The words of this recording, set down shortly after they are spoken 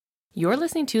You're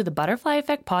listening to the Butterfly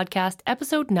Effect Podcast,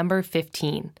 episode number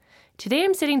 15. Today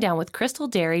I'm sitting down with Crystal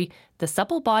Derry, the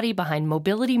supple body behind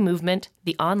Mobility Movement,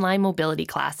 the online mobility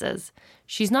classes.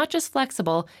 She's not just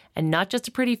flexible and not just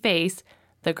a pretty face.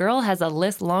 The girl has a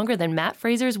list longer than Matt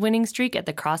Fraser's winning streak at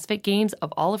the CrossFit Games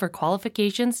of all of her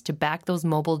qualifications to back those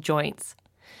mobile joints.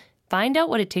 Find out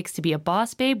what it takes to be a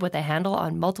boss babe with a handle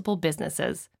on multiple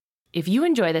businesses. If you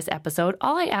enjoy this episode,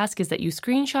 all I ask is that you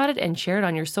screenshot it and share it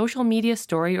on your social media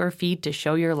story or feed to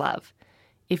show your love.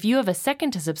 If you have a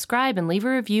second to subscribe and leave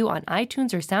a review on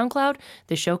iTunes or SoundCloud,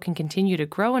 the show can continue to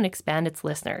grow and expand its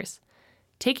listeners.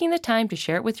 Taking the time to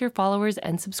share it with your followers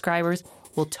and subscribers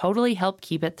will totally help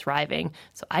keep it thriving,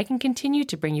 so I can continue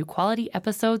to bring you quality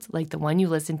episodes like the one you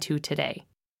listened to today.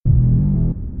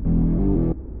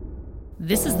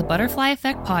 This is the Butterfly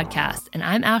Effect Podcast, and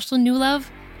I'm Ashlyn Newlove,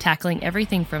 tackling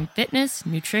everything from fitness,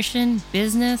 nutrition,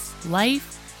 business,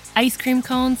 life, ice cream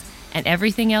cones, and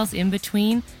everything else in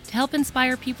between to help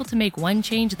inspire people to make one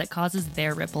change that causes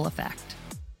their ripple effect.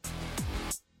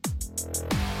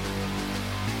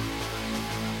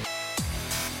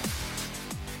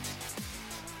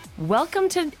 Welcome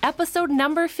to episode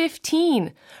number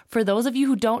 15. For those of you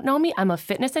who don't know me, I'm a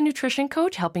fitness and nutrition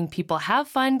coach helping people have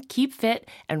fun, keep fit,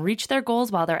 and reach their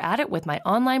goals while they're at it with my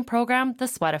online program, The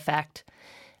Sweat Effect.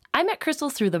 I met Crystal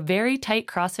through the very tight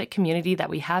CrossFit community that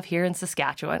we have here in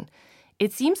Saskatchewan.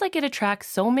 It seems like it attracts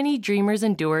so many dreamers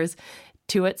and doers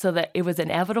to it so that it was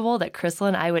inevitable that Crystal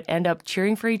and I would end up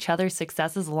cheering for each other's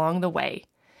successes along the way.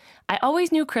 I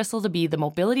always knew Crystal to be the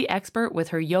mobility expert with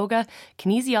her yoga,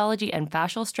 kinesiology, and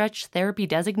fascial stretch therapy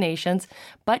designations,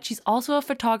 but she's also a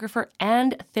photographer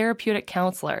and therapeutic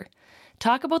counselor.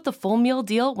 Talk about the full meal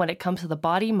deal when it comes to the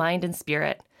body, mind, and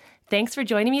spirit. Thanks for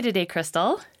joining me today,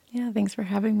 Crystal. Yeah, thanks for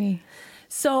having me.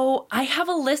 So I have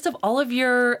a list of all of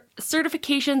your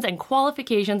certifications and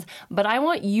qualifications, but I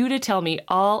want you to tell me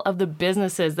all of the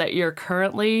businesses that you're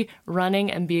currently running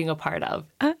and being a part of.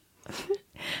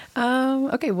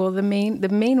 Okay, well, the main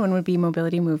one would be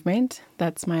Mobility Movement.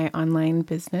 That's my online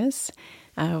business.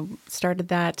 Started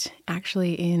that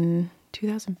actually in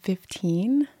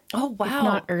 2015. Oh, wow. If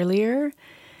not earlier.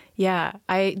 Yeah,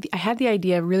 I had the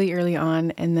idea really early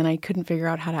on, and then I couldn't figure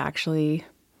out how to actually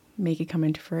make it come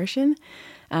into fruition.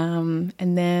 And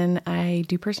then I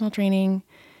do personal training,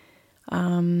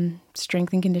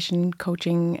 strength and condition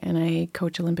coaching, and I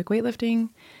coach Olympic weightlifting.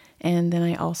 And then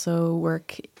I also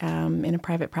work in a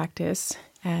private practice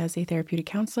as a therapeutic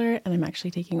counselor, and I'm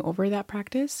actually taking over that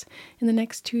practice in the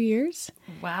next 2 years.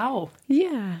 Wow.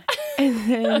 Yeah. And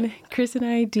then Chris and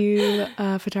I do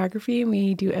photography, and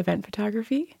we do event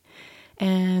photography.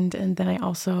 And then I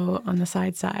also, on the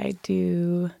side,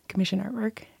 do commission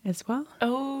artwork as well.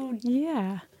 Oh,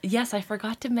 yeah. Yes, I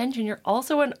forgot to mention you're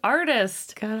also an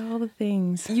artist. Got all the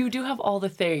things. You do have all the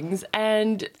things.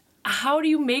 And how do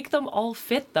you make them all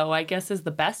fit, though, I guess is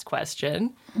the best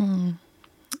question.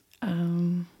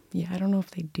 Yeah, I don't know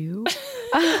if they do.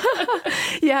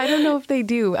 Yeah, I don't know if they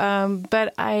do.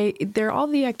 But they're all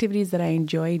the activities that I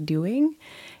enjoy doing.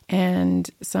 And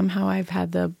somehow I've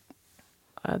had the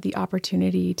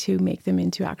opportunity to make them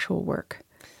into actual work.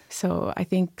 So I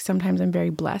think sometimes I'm very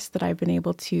blessed that I've been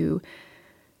able to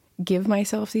give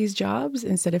myself these jobs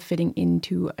instead of fitting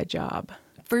into a job.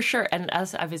 For sure. And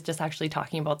as I was just actually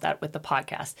talking about that with the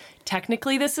podcast,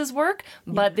 technically this is work,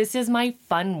 but this is my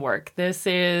fun work. This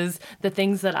is the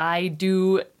things that I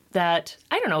do that,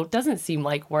 I don't know, doesn't seem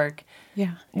like work.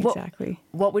 Yeah, exactly.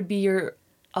 What would be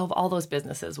of all those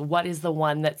businesses, what is the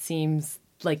one that seems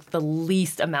like the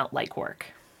least amount like work?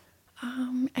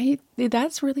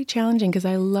 That's really challenging because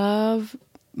I love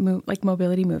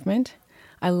Mobility Movement.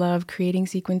 I love creating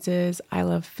sequences. I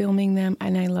love filming them,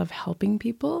 and I love helping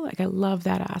people. I love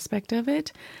that aspect of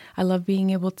it. I love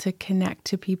being able to connect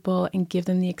to people and give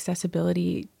them the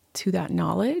accessibility to that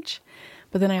knowledge.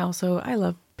 But then I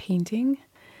love painting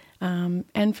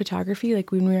and photography.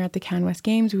 Like when we were at the CanWest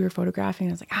Games, we were photographing.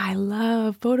 I was like, I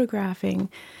love photographing.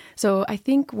 So I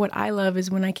think what I love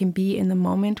is when I can be in the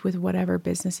moment with whatever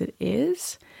business it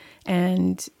is.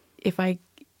 And if I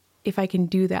can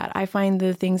do that, I find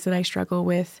the things that I struggle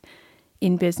with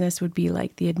in business would be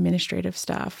like the administrative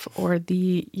stuff or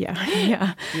the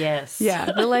Yes.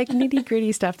 Yeah, the like nitty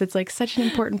gritty stuff that's like such an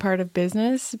important part of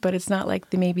business, but it's not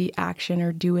like the maybe action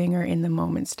or doing or in the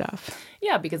moment stuff.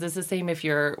 Yeah, because it's the same if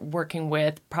you're working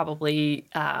with probably,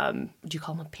 do you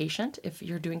call them a patient if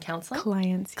you're doing counseling?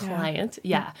 Clients. Client,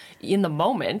 yeah. In the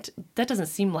moment, that doesn't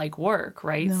seem like work,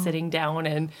 right? No. Sitting down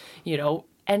and,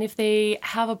 and if they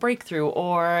have a breakthrough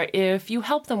or if you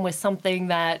help them with something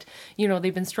that,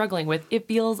 they've been struggling with, it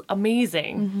feels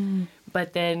amazing. Mm-hmm.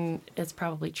 but then it's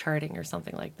probably charting or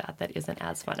something like that isn't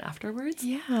as fun afterwards.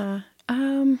 Yeah.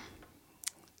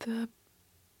 The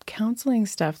counseling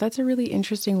stuff, that's a really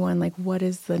interesting one. Like, what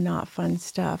is the not fun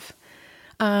stuff?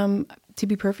 To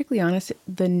be perfectly honest,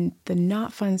 the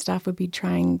not fun stuff would be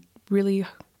trying really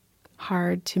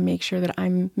hard to make sure that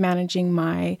I'm managing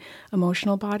my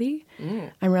emotional body.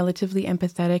 I'm relatively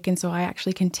empathetic, and so I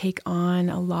actually can take on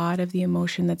a lot of the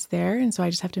emotion that's there. And so I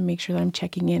just have to make sure that I'm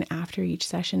checking in after each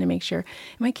session to make sure,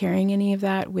 am I carrying any of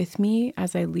that with me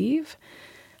as I leave?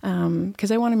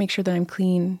 Because I want to make sure that I'm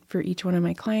clean for each one of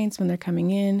my clients when they're coming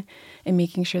in, and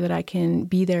making sure that I can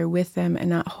be there with them and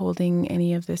not holding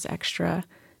any of this extra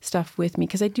stuff with me.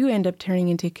 Because I do end up turning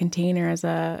into a container as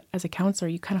a counselor.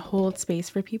 You kind of hold space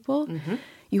for people.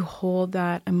 You hold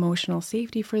that emotional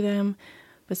safety for them.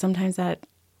 But sometimes that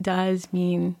does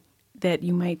mean that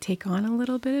you might take on a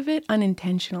little bit of it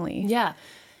unintentionally. Yeah.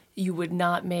 You would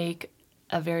not make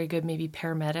a very good maybe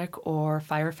paramedic or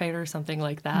firefighter or something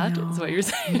like that. No, is what you're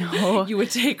saying. no. You would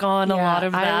take on a lot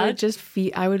of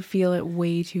that. I would feel it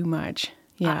way too much.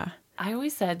 Yeah. I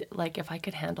always said, like, if I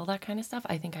could handle that kind of stuff,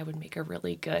 I think I would make a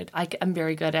really good, I'm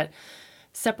very good at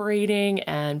separating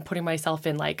and putting myself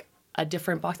in like a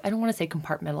different box. I don't want to say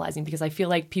compartmentalizing, because I feel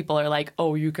like people are like,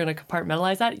 oh, you're going to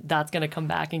compartmentalize that? That's going to come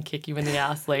back and kick you in the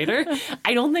ass later.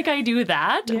 I don't think I do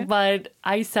that, but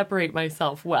I separate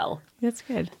myself well. That's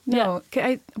good. No,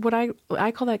 I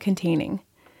call that containing.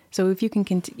 So if you can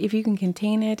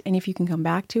contain it, and if you can come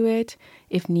back to it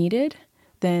if needed,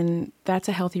 then that's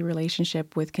a healthy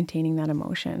relationship with containing that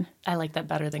emotion. I like that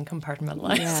better than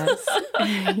compartmentalize.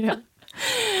 Yes. Yeah.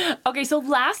 Okay, so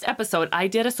last episode, I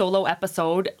did a solo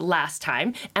episode last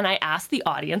time, and I asked the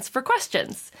audience for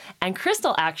questions. And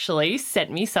Crystal actually sent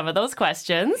me some of those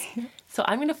questions. So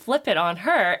I'm going to flip it on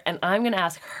her, and I'm going to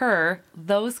ask her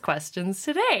those questions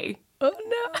today. Oh,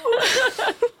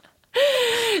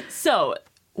 no. So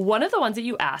one of the ones that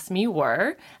you asked me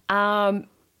were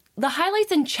the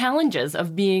highlights and challenges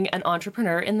of being an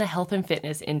entrepreneur in the health and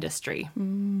fitness industry.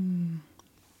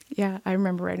 Yeah, I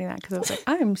remember writing that because I was like,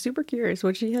 I'm super curious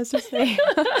what she has to say.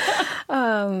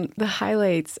 The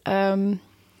highlights. I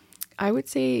would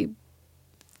say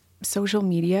social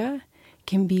media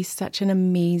can be such an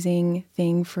amazing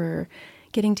thing for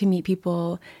getting to meet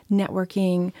people,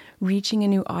 networking, reaching a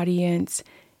new audience,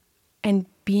 and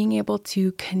being able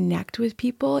to connect with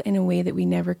people in a way that we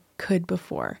never could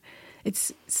before.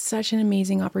 It's such an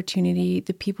amazing opportunity.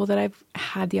 The people that I've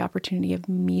had the opportunity of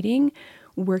meeting,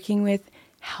 working with,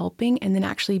 helping, and then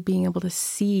actually being able to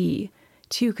see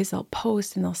too, because they'll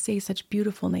post and they'll say such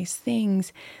beautiful, nice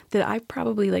things that I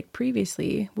probably like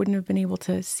previously wouldn't have been able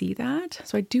to see that.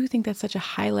 So I do think that's such a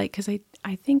highlight, because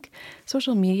I think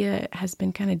social media has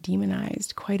been kind of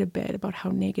demonized quite a bit about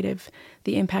how negative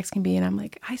the impacts can be. And I'm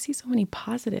like, I see so many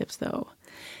positives though.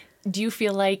 Do you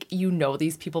feel like you know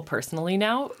these people personally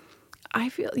now? I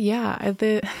feel, yeah.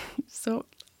 So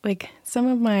like some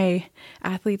of my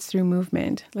athletes through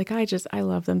movement, like I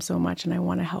love them so much, and I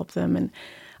want to help them, and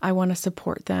I want to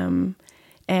support them.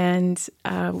 And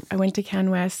I went to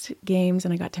CanWest Games,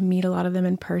 and I got to meet a lot of them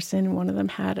in person. One of them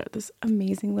had this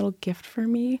amazing little gift for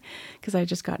me because I had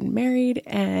just gotten married,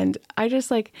 and I just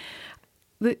like,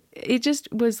 it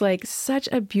just was like such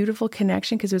a beautiful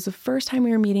connection, because it was the first time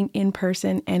we were meeting in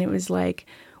person, and it was like,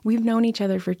 we've known each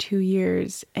other for 2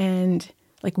 years, and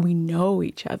like we know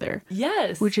each other.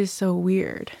 Yes. Which is so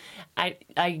weird.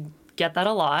 I get that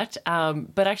a lot.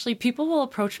 But actually, people will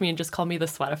approach me and just call me the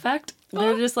sweat effect.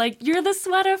 They're just like, you're the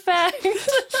sweat effect.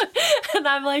 And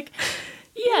I'm like,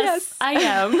 yes, I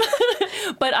am.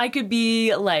 But I could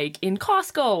be like in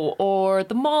Costco or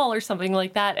the mall or something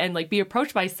like that, and like be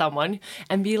approached by someone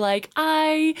and be like,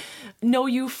 I know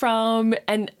you from,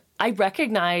 and I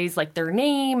recognize like their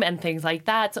name and things like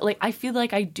that. So like, I feel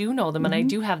like I do know them, and I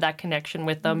do have that connection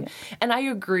with them. Yeah. And I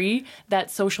agree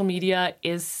that social media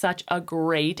is such a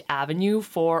great avenue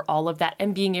for all of that,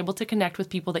 and being able to connect with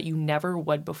people that you never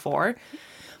would before.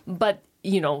 But,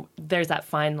 you know, there's that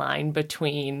fine line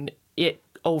between it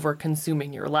over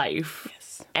consuming your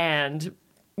life and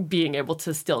being able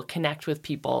to still connect with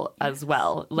people as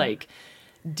well. Like,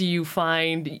 do you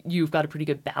find you've got a pretty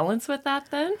good balance with that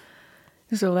then?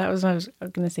 So that was what I was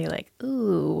going to say, like,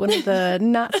 ooh, one of the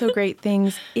not so great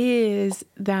things is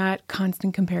that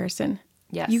constant comparison.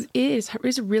 Yes.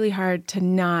 It's really hard to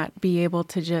not be able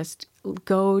to just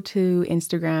go to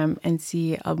Instagram and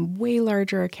see a way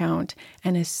larger account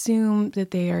and assume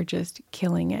that they are just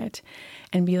killing it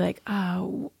and be like,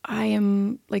 oh,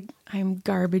 I'm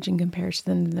garbage in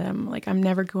comparison to them. Like, I'm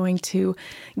never going to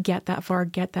get that far,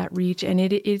 get that reach. And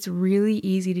it's really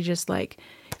easy to just like,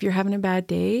 if you're having a bad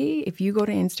day, if you go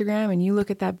to Instagram and you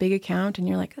look at that big account and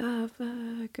you're like, oh,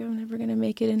 fuck, I'm never going to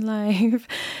make it in life.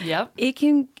 Yep. It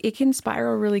can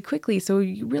spiral really quickly. So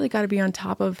you really got to be on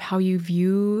top of how you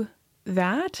view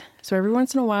that. So every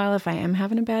once in a while, if I am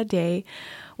having a bad day,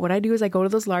 what I do is I go to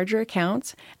those larger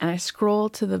accounts and I scroll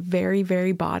to the very,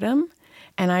 very bottom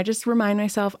and I just remind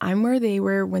myself I'm where they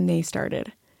were when they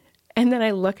started. And then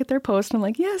I look at their post and I'm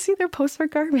like, yeah, see, their posts are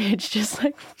garbage, just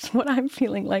like what I'm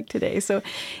feeling like today. So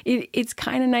it's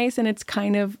kind of nice and it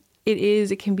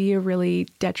can be a really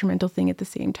detrimental thing at the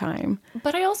same time.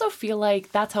 But I also feel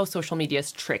like that's how social media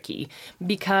is tricky,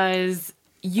 because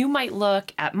you might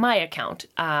look at my account.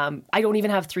 I don't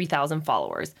even have 3,000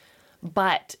 followers,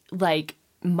 but like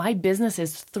my business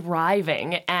is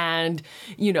thriving. And,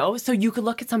 so you could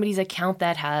look at somebody's account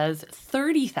that has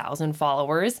 30,000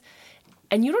 followers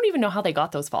and you don't even know how they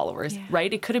got those followers,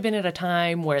 right? It could have been at a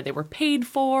time where they were paid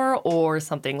for or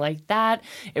something like that.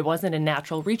 It wasn't a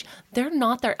natural reach. They're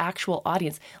not their actual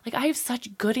audience. Like, I have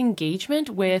such good engagement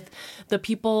with the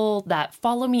people that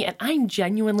follow me, and I'm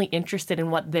genuinely interested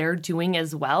in what they're doing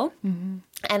as well. Mm-hmm.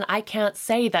 And I can't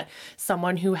say that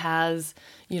someone who has,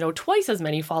 twice as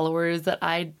many followers that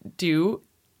I do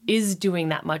is doing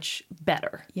that much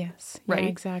better. Yes. Right? Yeah,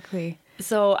 exactly.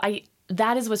 So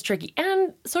that is what's tricky.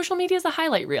 And social media is a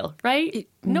highlight reel, right?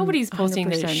 Nobody's posting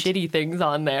their shitty things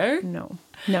on there.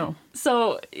 No.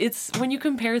 So it's when you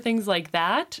compare things like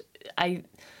that, I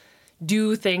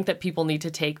do think that people need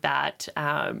to take that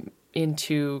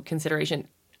into consideration.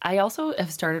 I also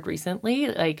have started recently,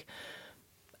 like,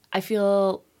 I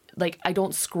feel like I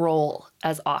don't scroll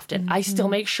as often. Mm-hmm. I still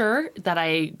make sure that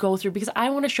I go through because I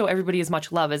want to show everybody as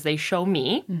much love as they show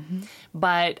me,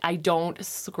 but I don't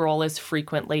scroll as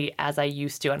frequently as I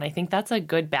used to. And I think that's a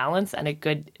good balance and a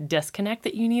good disconnect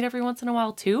that you need every once in a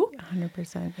while too.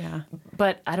 100%, yeah.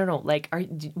 But I don't know, like,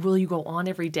 will you go on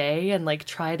every day and like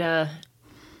try to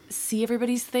see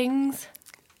everybody's things?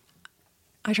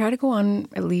 I try to go on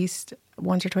at least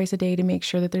once or twice a day to make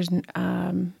sure that there's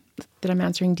that I'm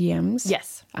answering DMs.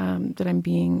 Yes. That I'm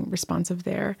being responsive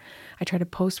there. I try to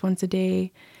post once a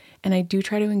day, and I do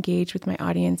try to engage with my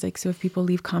audience. Like, so if people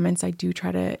leave comments, I do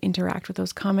try to interact with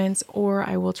those comments, or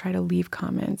I will try to leave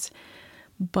comments.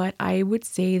 But I would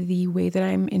say the way that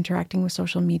I'm interacting with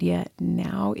social media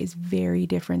now is very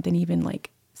different than even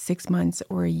like 6 months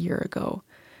or a year ago.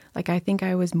 Like, I think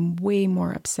I was way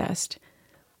more obsessed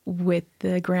with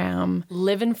the gram.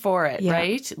 Living for it,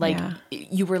 right? Like,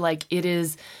 you were like, it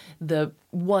is the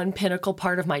one pinnacle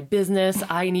part of my business.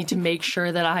 I need to make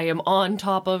sure that I am on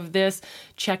top of this,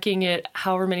 checking it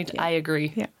however many times. I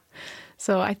agree. Yeah.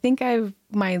 So I think I've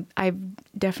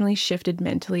definitely shifted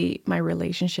mentally my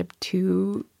relationship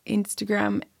to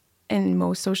Instagram and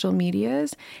most social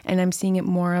medias. And I'm seeing it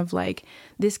more of like,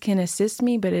 this can assist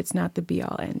me, but it's not the be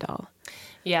all end all.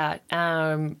 Yeah.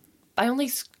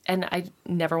 I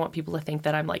never want people to think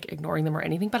that I'm like ignoring them or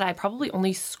anything, but I probably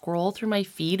only scroll through my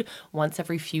feed once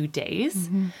every few days.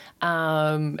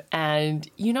 Mm-hmm. And,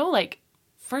 like,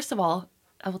 first of all,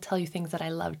 I will tell you things that I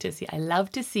love to see. I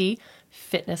love to see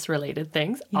fitness related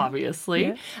things, obviously.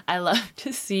 Yeah. I love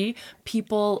to see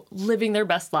people living their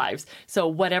best lives. So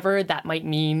whatever that might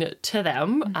mean to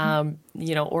them,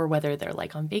 or whether they're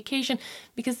like on vacation,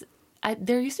 because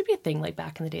there used to be a thing like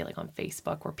back in the day, like on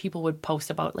Facebook, where people would post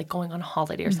about like going on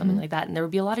holiday or something like that. And there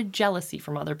would be a lot of jealousy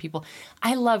from other people.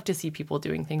 I love to see people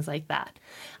doing things like that.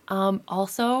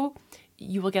 Also,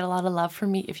 you will get a lot of love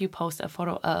from me if you post a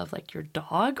photo of like your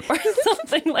dog or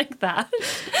something like that.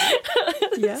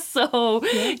 Yeah. So,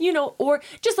 or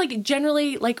just like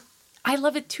generally, like, I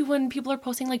love it too when people are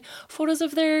posting like photos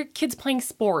of their kids playing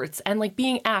sports and like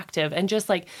being active and just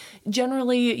like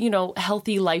generally,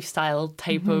 healthy lifestyle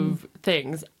type of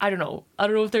things. I don't know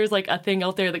if there's like a thing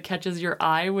out there that catches your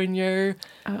eye when you're...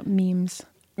 memes.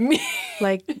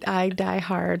 Like, I die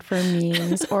hard for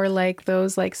memes, or like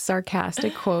those like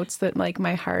sarcastic quotes that like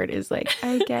my heart is like,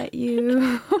 I get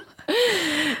you.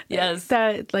 Yes.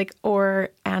 That like, or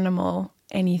animal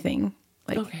anything.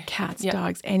 Like Okay. cats, Yeah.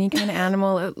 dogs, any kind of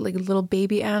animal, like little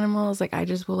baby animals. Like I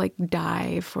just will like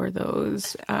die for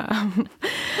those. And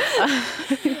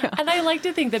I like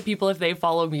to think that people, if they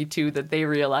follow me too, that they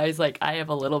realize like I have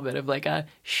a little bit of like a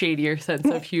shadier sense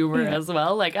of humor as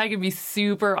well. Like I can be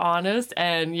super honest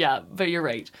and but you're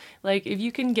right. Like if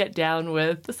you can get down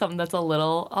with something that's a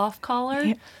little off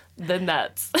color, then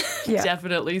that's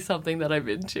definitely something that I'm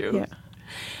into.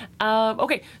 Yeah.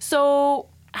 Okay, so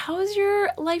how has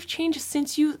your life changed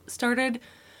since you started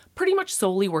pretty much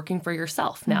solely working for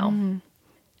yourself now?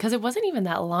 Because it wasn't even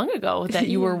that long ago that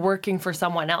you were working for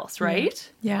someone else,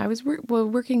 right? Yeah, I was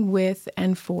working with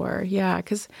and for,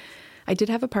 because I did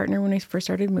have a partner when I first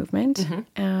started Movement,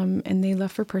 and they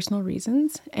left for personal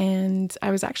reasons. And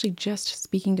I was actually just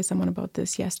speaking to someone about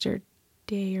this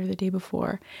yesterday or the day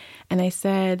before. And I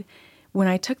said, when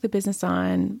I took the business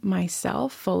on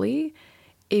myself fully,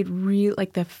 it really,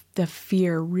 like the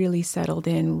fear really settled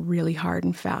in really hard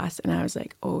and fast. And I was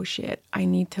like, oh shit, I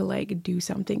need to like do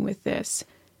something with this.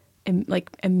 And like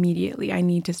immediately I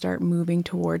need to start moving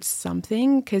towards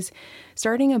something, because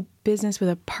starting a business with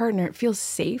a partner, it feels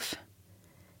safe.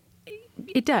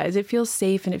 It does. It feels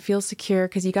safe and it feels secure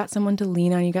because you got someone to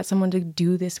lean on. You got someone to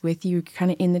do this with you,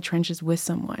 kind of in the trenches with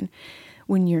someone.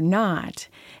 When you're not,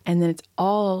 and then it's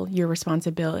all your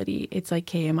responsibility, it's like,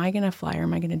 okay, am I going to fly or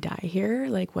am I going to die here?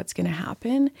 Like, what's going to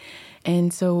happen?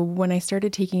 And so when I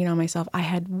started taking it on myself, I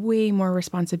had way more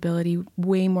responsibility,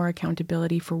 way more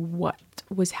accountability for what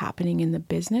was happening in the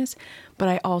business. But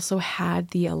I also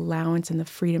had the allowance and the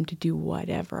freedom to do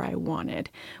whatever I wanted,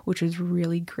 which was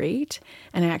really great.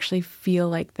 And I actually feel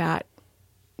like that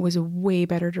was a way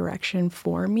better direction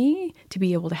for me to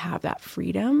be able to have that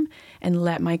freedom and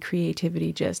let my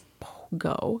creativity just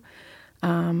go.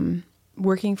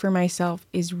 Working for myself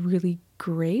is really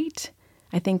great.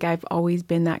 I think I've always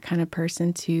been that kind of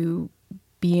person to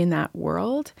be in that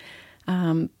world.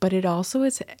 But it also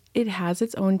it has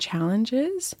its own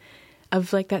challenges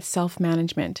of like that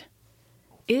self-management.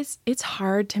 It's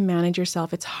hard to manage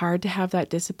yourself. It's hard to have that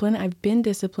discipline. I've been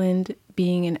disciplined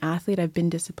being an athlete. I've been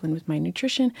disciplined with my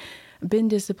nutrition. I've been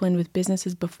disciplined with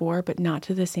businesses before, but not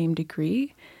to the same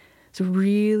degree. So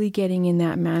really getting in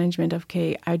that management of,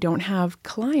 okay, I don't have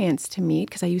clients to meet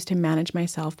because I used to manage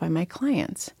myself by my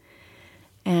clients.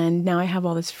 And now I have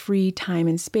all this free time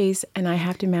and space, and I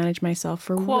have to manage myself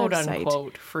for Quote website.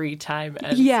 unquote free time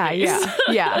and space.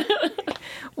 Yeah.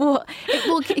 Well,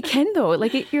 it can though.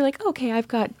 Like you're like, okay, I've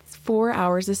got 4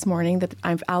 hours this morning that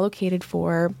I've allocated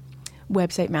for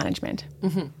website management.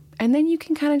 And then you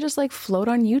can kind of just like float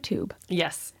on YouTube.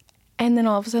 Yes. And then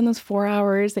all of a sudden those 4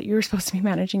 hours that you were supposed to be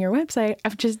managing your website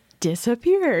have just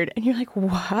disappeared. And you're like,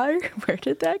 what? Where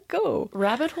did that go?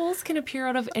 Rabbit holes can appear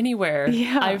out of anywhere.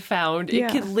 Yeah. I've found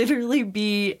it can literally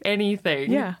be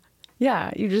anything. Yeah.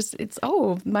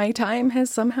 My time has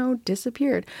somehow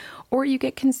disappeared. Or you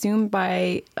get consumed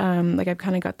by, I've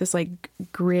kind of got this like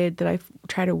grid that I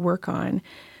try to work on.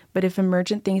 But if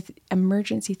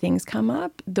emergency things come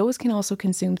up, those can also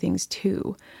consume things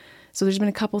too. So there's been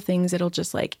a couple things that'll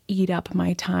just like eat up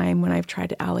my time when I've tried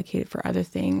to allocate it for other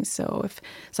things. So if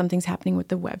something's happening with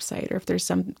the website, or if there's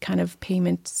some kind of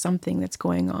payment, something that's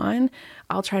going on,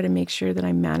 I'll try to make sure that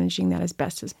I'm managing that as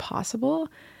best as possible.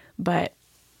 But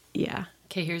yeah.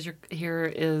 Okay,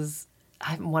 here is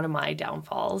one of my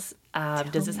downfalls.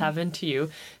 Does this happen to you?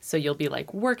 So you'll be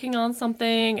like working on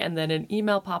something and then an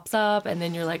email pops up and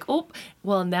then you're like, oh,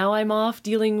 well, now I'm off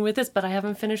dealing with this, but I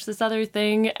haven't finished this other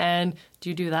thing. And do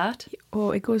you do that?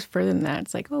 Oh, it goes further than that.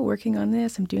 It's like, oh, working on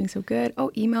this. I'm doing so good.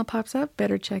 Oh, email pops up.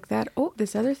 Better check that. Oh,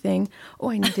 this other thing.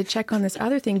 Oh, I need to check on this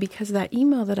other thing because of that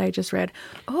email that I just read.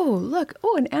 Oh, look.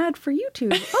 Oh, an ad for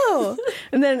YouTube. Oh,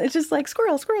 and then it's just like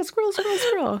scroll.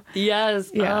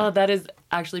 Yes. Yeah. That is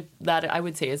actually, that I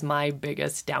would say is my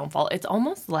biggest downfall. It's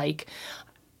almost like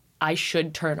I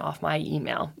should turn off my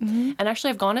email. And actually,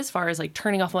 I've gone as far as like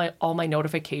turning off all my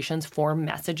notifications for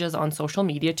messages on social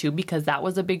media too, because that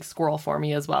was a big squirrel for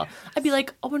me as well. I'd be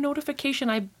like, oh, a notification,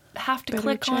 I have to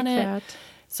click on it. That.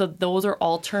 So those are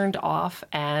all turned off.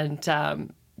 And so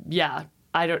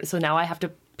now I have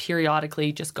to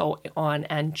periodically just go on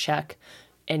and check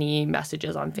any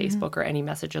messages on Facebook or any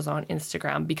messages on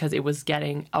Instagram because it was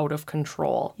getting out of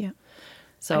control. Yeah.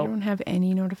 So I don't have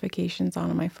any notifications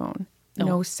on my phone.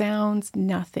 No sounds,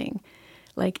 nothing.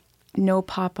 Like no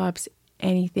pop-ups,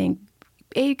 anything.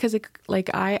 Because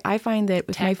I find that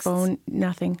with Texts. my phone,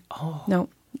 nothing. Oh. No,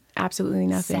 absolutely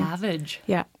nothing. Savage.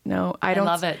 Yeah, no, I don't.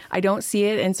 love it. I don't see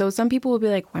it. And so some people will be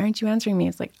like, why aren't you answering me?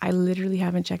 It's like, I literally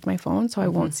haven't checked my phone, so I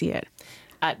won't see it.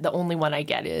 the only one I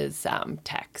get is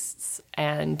texts.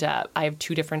 And I have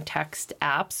 2 different text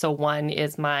apps. So one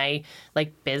is my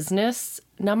like business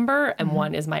number and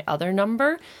one is my other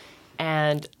number.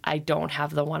 And I don't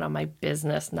have the one on my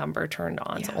business number turned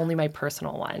on. So only my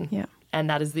personal one. Yeah. And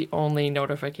that is the only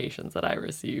notifications that I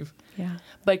receive. Yeah.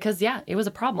 But because, it was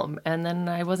a problem. And then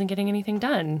I wasn't getting anything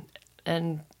done.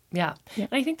 And And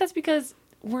I think that's because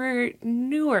we're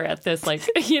newer at this, like,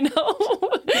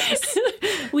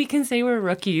 we can say we're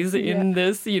rookies in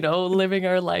this, living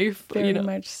our life. Very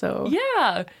much so.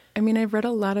 Yeah. I mean, I've read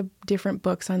a lot of different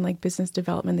books on like business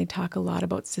development. They talk a lot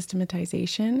about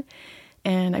systematization.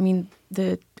 And I mean,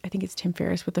 I think it's Tim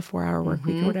Ferriss with the 4-Hour Work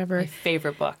Week or whatever. My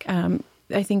favorite book.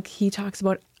 I think he talks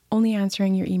about only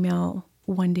answering your email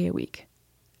 1 day a week,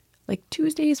 like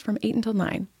Tuesdays from 8 until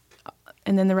 9.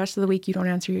 And then the rest of the week, you don't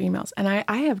answer your emails. And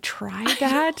I have tried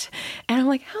that. And I'm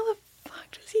like, how the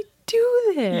fuck does he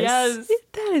do this? Yes.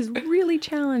 That is really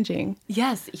challenging.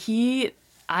 Yes.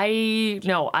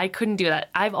 I couldn't do that.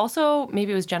 I've also,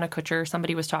 maybe it was Jenna Kutcher,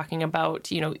 somebody was talking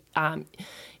about,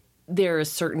 there are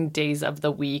certain days of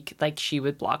the week, like she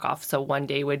would block off. So one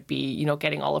day would be,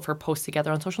 getting all of her posts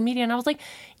together on social media. And I was like,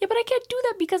 yeah, but I can't do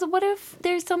that because what if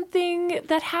there's something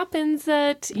that happens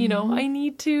that, I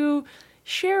need to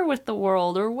share with the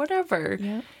world or whatever.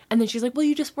 Yeah. And then she's like, well,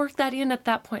 you just work that in at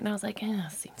that point. And I was like,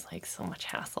 seems like so much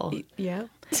hassle. Yeah.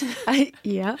 I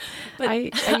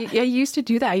used to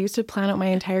do that. I used to plan out my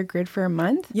entire grid for a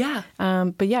month. Yeah.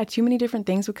 But yeah, too many different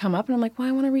things would come up and I'm like, well,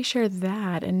 I want to reshare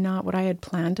that and not what I had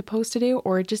planned to post today,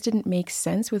 or it just didn't make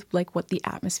sense with like what the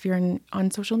atmosphere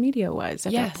on social media was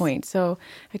at that point. So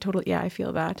I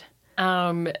feel that.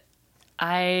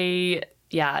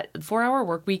 4-Hour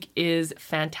Work Week is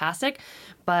fantastic.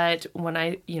 But when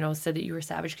I, said that you were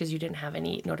savage because you didn't have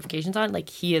any notifications on, like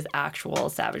he is actual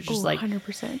savage. Just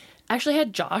 100%. I actually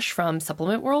had Josh from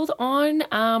Supplement World on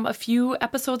a few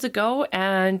episodes ago,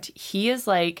 and he is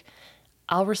like,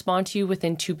 I'll respond to you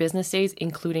within 2 business days,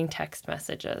 including text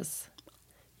messages.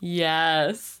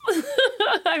 Yes.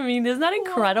 I mean, isn't that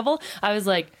incredible? I was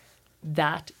like,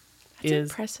 That's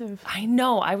impressive. I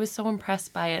know. I was so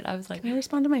impressed by it. I was like, can I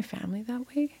respond to my family that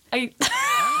way? I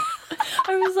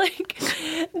was like,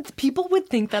 people would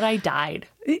think that I died.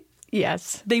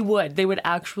 Yes. They would. They would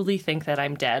actually think that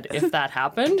I'm dead if that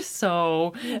happened.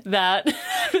 So that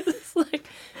was like,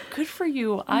 good for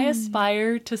you. I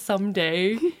aspire to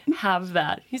someday have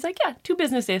that. He's like, 2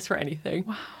 business days for anything.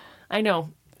 Wow. I know.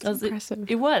 That's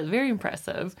impressive. It was very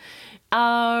impressive.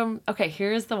 Okay,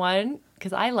 here's the one,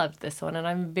 because I loved this one, and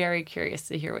I'm very curious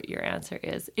to hear what your answer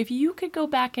is. If you could go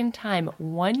back in time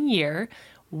 1 year,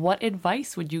 what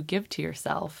advice would you give to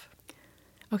yourself?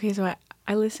 Okay, so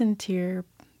I listened to your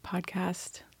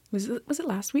podcast. Was it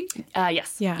last week?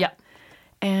 Yes. Yeah.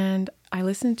 And I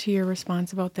listened to your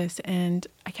response about this, and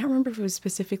I can't remember if it was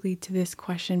specifically to this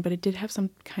question, but it did have some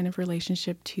kind of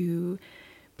relationship to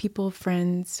people,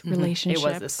 friends, relationships. It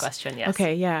was this question, yes.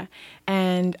 Okay, yeah.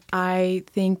 And I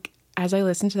think as I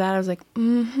listened to that, I was like,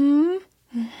 I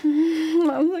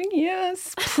was like,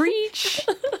 yes, preach.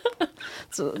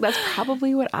 So that's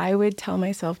probably what I would tell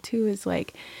myself too, is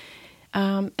like,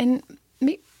 and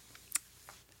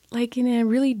like in a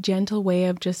really gentle way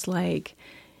of just like,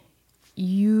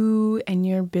 you and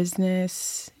your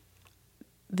business,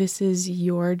 this is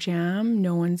your jam.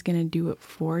 No one's going to do it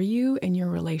for you, and your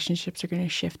relationships are going to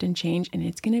shift and change, and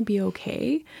it's going to be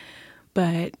okay.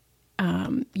 But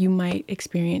you might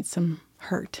experience some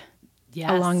hurt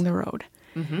along the road.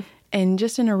 Mm-hmm. And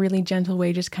just in a really gentle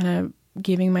way, just kind of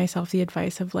giving myself the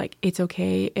advice of like, it's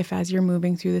okay if as you're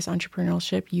moving through this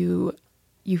entrepreneurship, you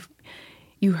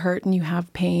hurt and you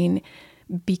have pain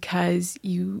because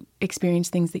you experience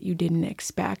things that you didn't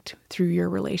expect through your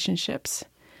relationships.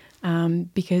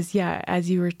 Because as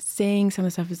you were saying, some of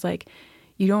the stuff is like,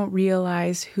 you don't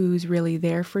realize who's really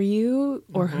there for you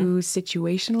or who's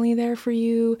situationally there for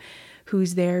you,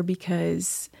 who's there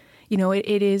because,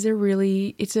 it is a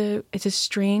really, it's a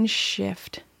strange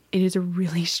shift. It is a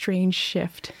really strange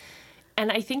shift.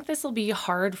 And I think this will be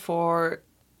hard for,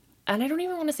 and I don't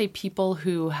even want to say people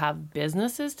who have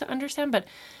businesses to understand, but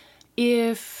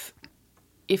if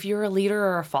you're a leader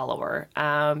or a follower,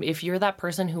 if you're that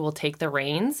person who will take the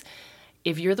reins,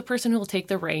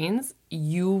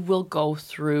 you will go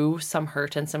through some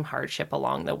hurt and some hardship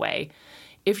along the way.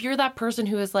 If you're that person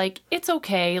who is like, it's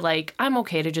okay, like, I'm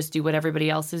okay to just do what everybody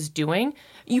else is doing,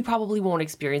 you probably won't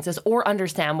experience this or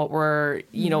understand what we're,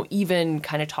 even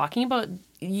kind of talking about.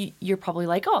 You're probably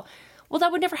like, oh, well,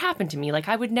 that would never happen to me. Like,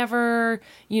 I would never,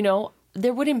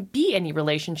 there wouldn't be any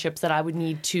relationships that I would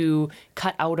need to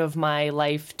cut out of my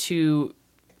life to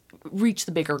reach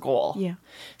the bigger goal. Yeah.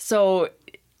 So,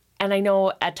 And I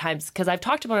know at times, because I've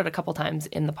talked about it a couple times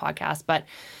in the podcast, but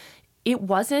it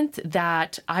wasn't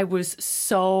that I was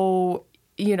so,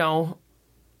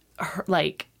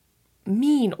 like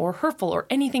mean or hurtful or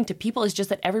anything to people. It's just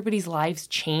that everybody's lives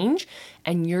change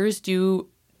and yours do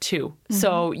too.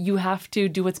 So you have to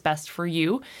do what's best for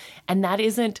you. And that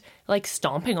isn't like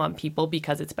stomping on people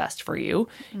because it's best for you.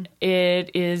 It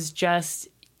is just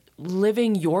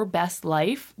living your best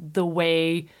life the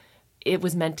way it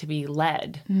was meant to be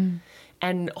led.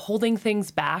 And holding things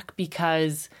back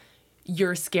because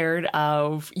you're scared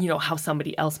of, how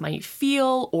somebody else might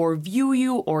feel or view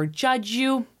you or judge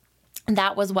you.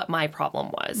 That was what my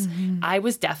problem was. I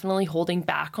was definitely holding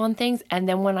back on things. And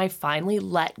then when I finally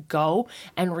let go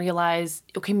and realized,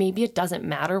 okay, maybe it doesn't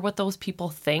matter what those people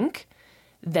think,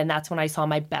 then that's when I saw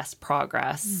my best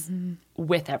progress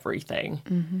with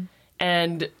everything.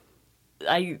 And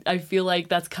I feel like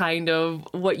that's kind of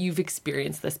what you've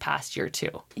experienced this past year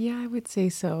too. Yeah, I would say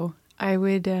so. I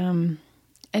would, and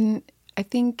I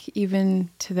think even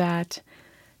to that,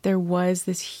 there was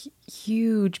this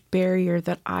huge barrier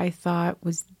that I thought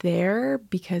was there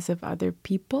because of other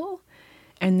people.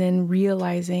 And then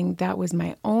realizing that was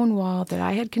my own wall that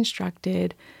I had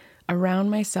constructed around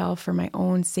myself for my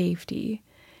own safety.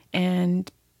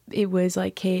 And it was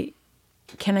like, hey,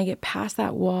 can I get past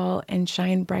that wall and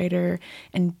shine brighter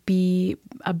and be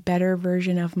a better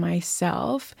version of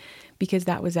myself? Because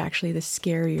that was actually the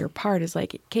scarier part, is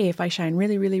like, okay, if I shine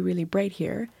really, really, really bright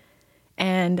here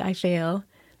and I fail,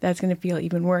 that's going to feel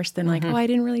even worse than like, oh, I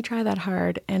didn't really try that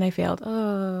hard and I failed.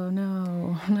 Oh,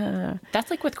 no. That's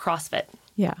like with CrossFit.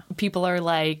 Yeah. People are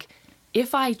like,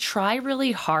 if I try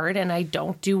really hard and I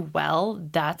don't do well,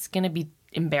 that's going to be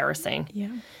embarrassing.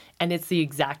 Yeah. And it's the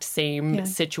exact same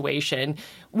situation.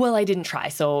 Well, I didn't try,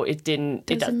 so it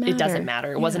doesn't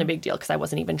matter. It wasn't a big deal because I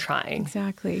wasn't even trying.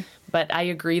 Exactly. But I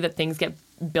agree that things get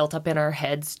built up in our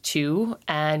heads too.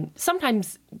 And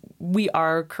sometimes we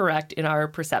are correct in our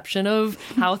perception of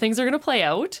how things are going to play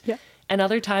out. Yeah. And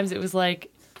other times it was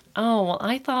like, oh, well,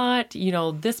 I thought,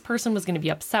 this person was going to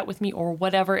be upset with me or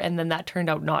whatever. And then that turned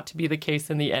out not to be the case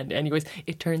in the end. Anyways,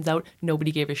 it turns out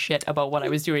nobody gave a shit about what I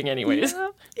was doing anyways.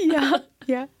 Yeah.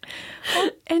 Well,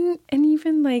 and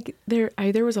even like there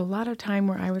was a lot of time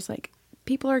where I was like,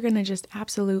 people are going to just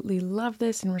absolutely love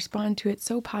this and respond to it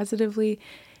so positively,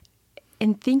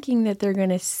 and thinking that they're going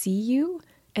to see you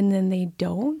and then they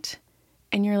don't.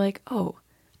 And you're like, oh,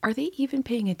 are they even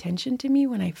paying attention to me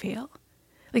when I fail?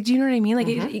 Like, do you know what I mean? Like,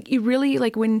 it really,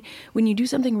 like, when you do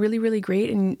something really, really great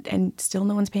and still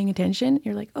no one's paying attention,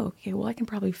 you're like, oh, okay, well, I can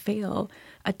probably fail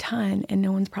a ton and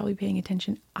no one's probably paying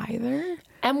attention either.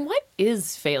 And what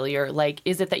is failure? Like,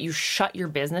 is it that you shut your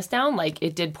business down, like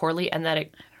it did poorly, and that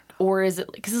it, or is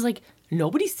it, because it's like,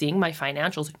 nobody's seeing my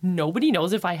financials. Nobody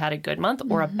knows if I had a good month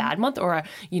or a bad month, or,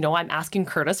 I'm asking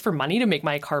Curtis for money to make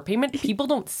my car payment. People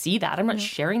don't see that. I'm not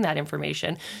sharing that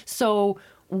information. So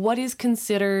what is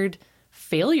considered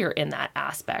failure in that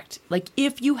aspect? Like,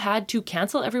 if you had to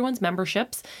cancel everyone's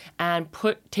memberships and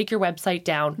take your website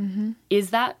down, is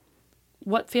that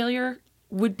what failure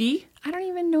would be? I don't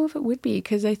even know if it would be,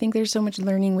 because I think there's so much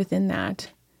learning within that.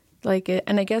 Like,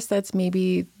 and I guess that's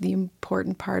maybe the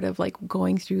important part of like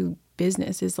going through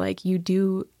business, is like you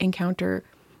do encounter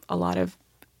a lot of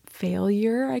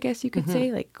failure, I guess you could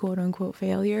say, like quote unquote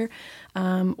failure,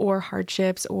 or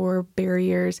hardships or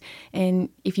barriers. And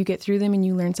if you get through them and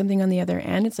you learn something on the other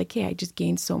end, it's like, hey, I just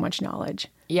gained so much knowledge.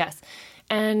 Yes.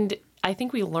 And I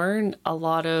think we learn a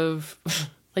lot of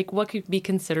like what could be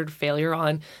considered failure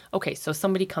on, okay, so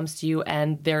somebody comes to you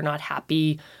and they're not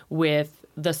happy with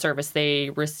the service they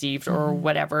received or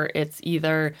whatever. It's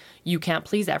either you can't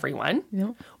please everyone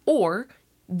or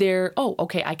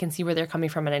okay, I can see where they're coming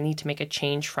from and I need to make a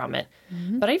change from it.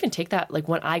 But I even take that, like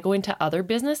when I go into other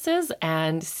businesses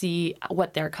and see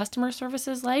what their customer service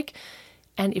is like,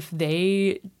 and if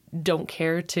they don't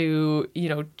care to,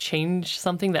 change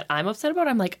something that I'm upset about,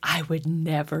 I'm like, I would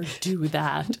never do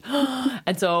that.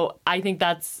 And so I think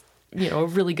that's, a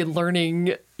really good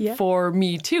learning for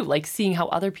me too, like seeing how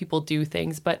other people do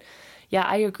things. But yeah,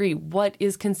 I agree. What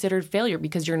is considered failure?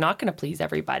 Because you're not going to please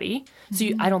everybody. So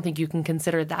I don't think you can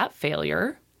consider that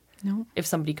failure. No. If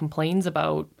somebody complains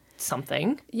about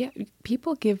something. Yeah,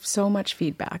 people give so much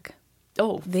feedback.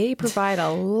 Oh, they provide a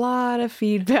lot of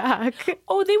feedback.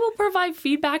 Oh, they will provide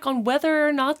feedback on whether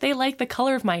or not they like the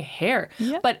color of my hair.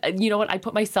 Yeah. But you know what? I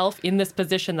put myself in this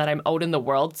position that I'm out in the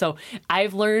world. So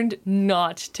I've learned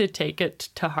not to take it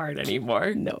to heart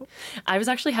anymore. No. I was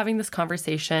actually having this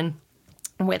conversation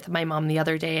with my mom the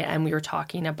other day, and we were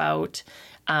talking about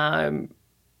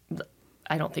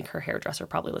I don't think her hairdresser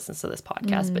probably listens to this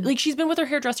podcast, but like she's been with her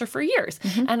hairdresser for years.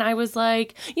 And I was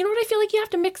like, you know what? I feel like you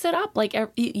have to mix it up. Like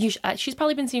she's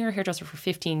probably been seeing her hairdresser for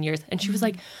 15 years. And she was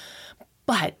like,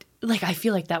 but like, I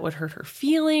feel like that would hurt her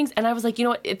feelings. And I was like, you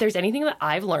know what? If there's anything that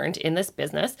I've learned in this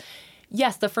business,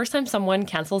 yes, the first time someone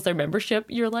cancels their membership,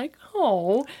 you're like,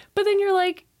 oh, but then you're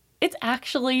like, it's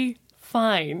actually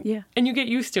fine. Yeah. And you get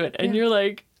used to it. And you're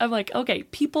like, I'm like, okay,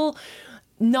 people,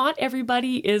 not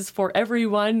everybody is for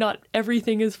everyone. Not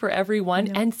everything is for everyone.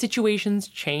 No. And situations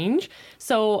change.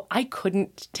 So I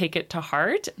couldn't take it to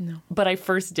heart. No. But I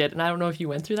first did. And I don't know if you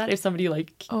went through that. If somebody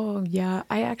like... Oh, yeah.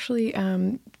 I actually...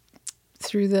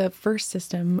 through the first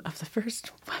system of the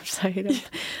first website, of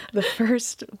the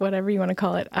first, whatever you want to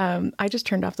call it, I just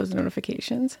turned off those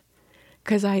notifications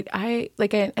because I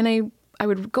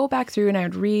would go back through and I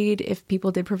would read if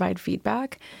people did provide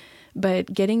feedback,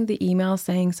 but getting the email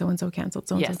saying so-and-so canceled,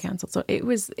 so-and-so canceled. So it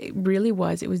was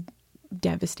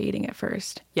devastating at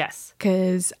first. Yes.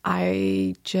 Because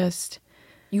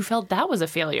you felt that was a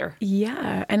failure.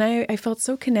 Yeah. And I felt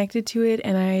so connected to it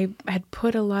and I had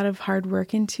put a lot of hard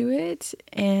work into it.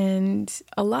 And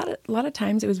a lot of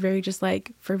times it was very just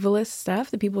like frivolous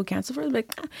stuff that people would cancel for.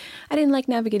 Like, I didn't like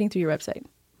navigating through your website.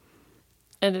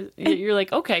 And you're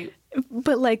like, okay,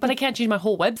 but I can't change my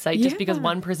whole website just because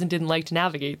one person didn't like to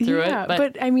navigate through it.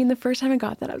 But I mean, the first time I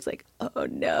got that, I was like, oh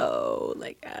no,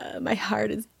 like my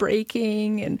heart is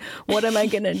breaking, and what am I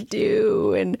gonna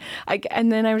do?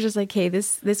 And then I was just like, hey,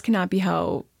 this cannot be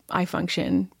how I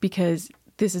function because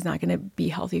this is not going to be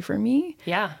healthy for me.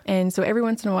 Yeah. And so every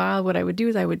once in a while, what I would do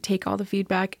is I would take all the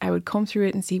feedback, I would comb through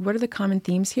it and see what are the common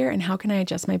themes here and how can I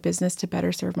adjust my business to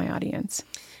better serve my audience.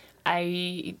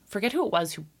 I forget who it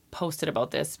was who posted about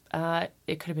this.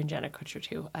 It could have been Jenna Kutcher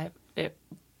too.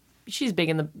 She's big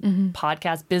in the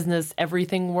podcast business,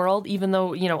 everything world, even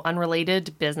though,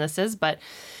 unrelated businesses, but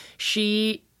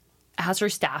she has her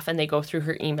staff and they go through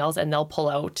her emails and they'll pull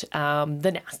out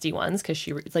the nasty ones because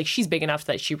she's big enough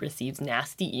that she receives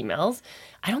nasty emails.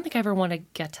 I don't think I ever want to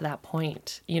get to that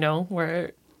point,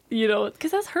 where...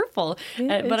 because that's hurtful.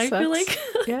 Yeah, but I feel like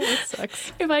it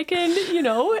sucks. If I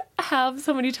can, have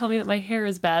somebody tell me that my hair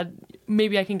is bad,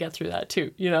 maybe I can get through that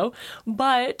too,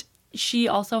 But she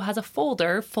also has a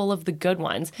folder full of the good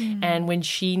ones. And when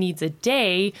she needs a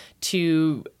day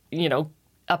to,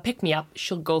 a pick-me-up,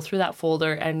 she'll go through that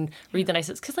folder and read the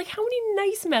nicest. Because, how many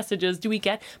nice messages do we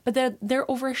get? But they're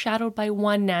overshadowed by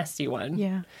one nasty one.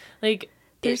 Yeah.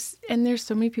 There's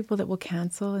so many people that will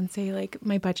cancel and say,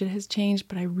 my budget has changed,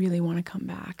 but I really want to come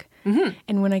back. Mm-hmm.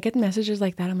 And when I get messages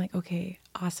like that, I'm like, okay,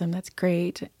 awesome. That's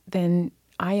great. Then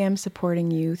I am supporting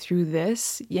you through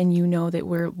this. And you know that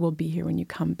we'll be here when you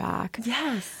come back.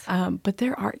 Yes. But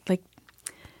there are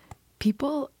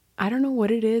people, I don't know what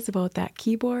it is about that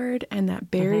keyboard and that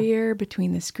barrier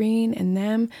between the screen and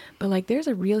them. But there's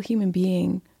a real human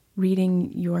being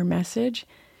reading your message.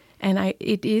 And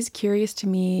it is curious to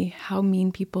me how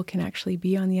mean people can actually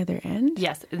be on the other end.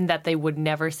 Yes, and that they would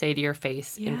never say to your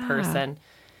face in person.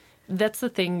 That's the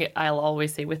thing I'll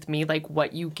always say with me,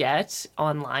 what you get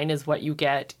online is what you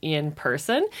get in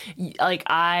person.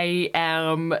 I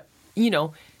am,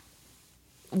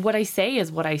 what I say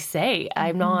is what I say.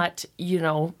 I'm not,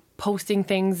 posting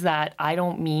things that I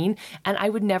don't mean. And I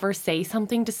would never say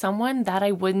something to someone that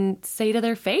I wouldn't say to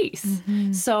their face.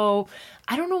 Mm-hmm. So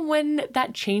I don't know when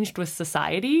that changed with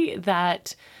society,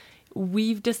 that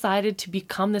we've decided to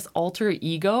become this alter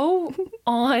ego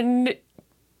on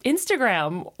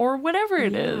Instagram or whatever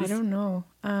it is. I don't know.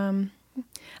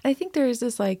 I think there is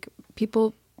this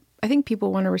people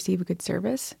want to receive a good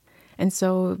service. And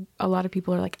so a lot of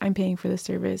people are like, I'm paying for this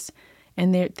service.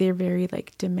 And they're very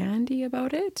demandy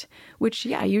about it, which,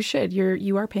 yeah, you should.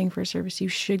 You are paying for a service. You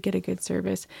should get a good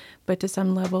service. But to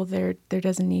some level, there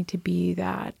doesn't need to be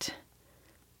that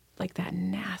that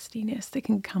nastiness that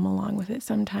can come along with it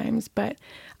sometimes. But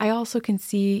I also can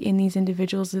see in these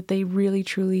individuals that they really,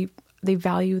 truly, they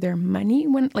value their money.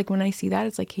 When I see that,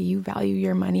 it's hey, you value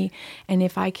your money. And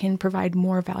if I can provide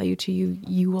more value to you,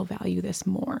 you will value this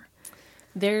more.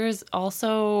 There's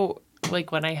also,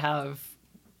 when I have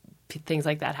things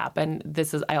like that happen,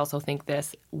 I also think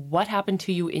what happened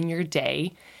to you in your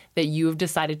day that you have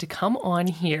decided to come on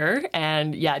here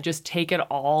and just take it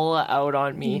all out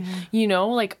on me.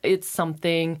 Yeah. It's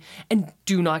something, and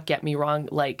do not get me wrong,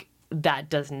 that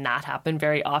does not happen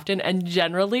very often. And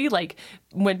generally,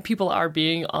 when people are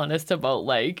being honest about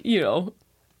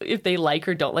if they like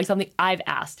or don't like something, I've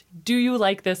asked, do you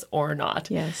like this or not?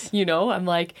 Yes. You know, I'm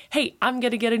like, hey, I'm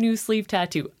going to get a new sleeve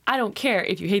tattoo. I don't care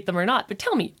if you hate them or not, but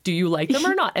tell me, do you like them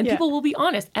or not? And Yeah. people will be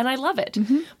honest, and I love it.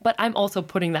 But I'm also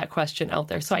putting that question out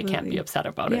there, so I can't be upset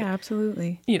about it. Yeah,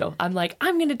 absolutely. You know, I'm like,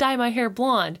 I'm going to dye my hair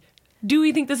blonde. Do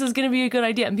we think this is going to be a good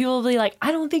idea? And people will be like,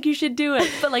 I don't think you should do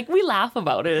it. But like, we laugh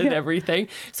about it and everything.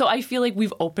 So I feel like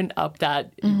we've opened up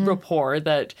that rapport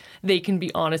that they can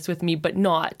be honest with me, but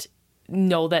not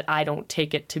know that I don't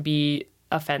take it to be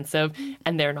offensive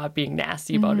and they're not being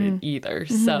nasty about it either.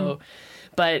 So,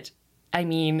 but I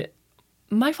mean,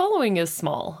 my following is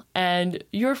small and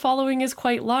your following is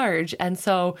quite large. And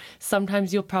so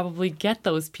sometimes you'll probably get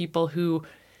those people who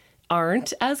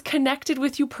aren't as connected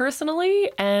with you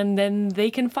personally, and then they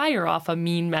can fire off a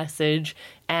mean message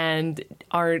and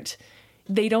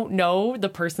they don't know the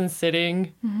person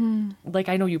sitting, like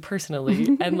I know you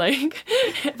personally, and like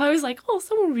if I was like, oh,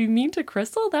 someone would be mean to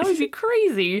Crystal, that would be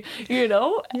crazy, you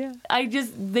know? Yeah.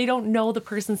 They don't know the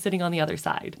person sitting on the other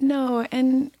side. No,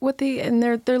 and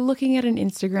they're looking at an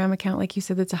Instagram account, like you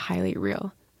said, that's a highlight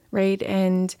reel, right?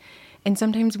 And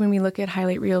sometimes when we look at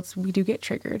highlight reels, we do get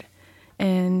triggered.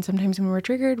 And sometimes when we're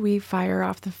triggered, we fire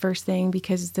off the first thing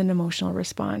because it's an emotional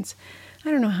response.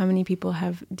 I don't know how many people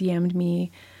have DM'd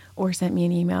me or sent me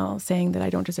an email saying that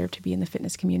I don't deserve to be in the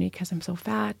fitness community because I'm so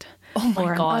fat,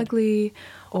 or God. I'm ugly,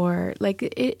 or like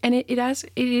it. And it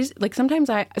is like sometimes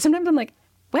I'm like,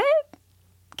 what?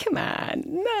 Come on,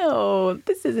 no,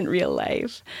 this isn't real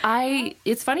life.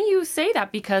 It's funny you say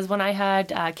that because when I had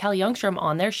Kelly Youngstrom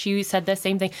on there, she said the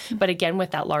same thing. But again,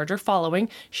 with that larger following,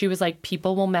 she was like,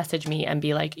 people will message me and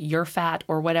be like, you're fat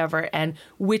or whatever. And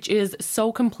which is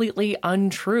so completely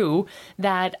untrue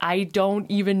that I don't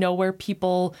even know where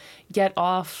people get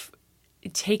off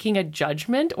taking a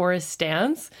judgment or a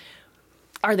stance.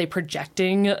 Are they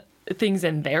projecting things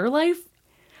in their life?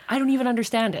 I don't even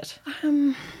understand it.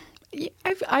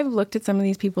 I've looked at some of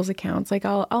these people's accounts. Like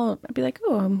I'll be like,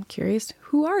 oh, I'm curious.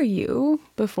 Who are you?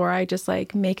 Before I just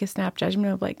like make a snap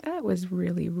judgment of like, that was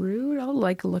really rude. I'll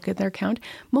like look at their account.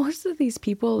 Most of these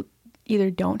people either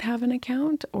don't have an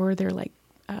account or they're like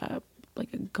a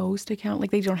ghost account.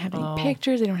 Like they don't have any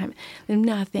pictures. They don't have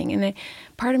nothing. And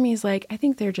part of me is like, I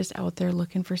think they're just out there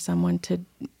looking for someone to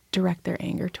direct their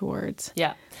anger towards.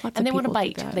 Yeah. And they want to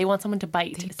bite. They want someone to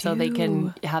bite so they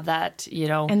can have that, you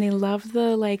know. And they love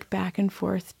the like back and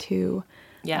forth too.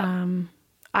 Yeah.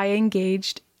 I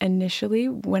engaged initially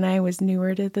when I was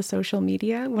newer to the social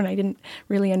media, when I didn't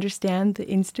really understand the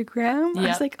Instagram. I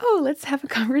was like, oh, let's have a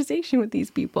conversation with these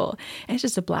people. And it's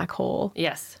just a black hole.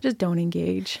 Yes. Just don't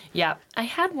engage. Yeah. I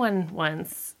had one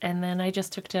once and then I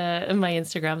just took to my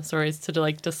Instagram stories to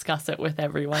like discuss it with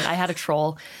everyone. I had a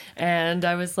troll and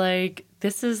I was like,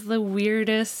 this is the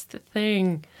weirdest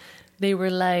thing. They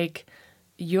were like,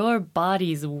 your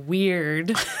body's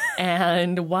weird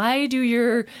and why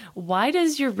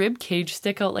does your rib cage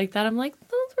stick out like that? I'm like, those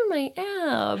are my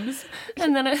abs.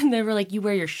 And then they were like, you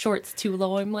wear your shorts too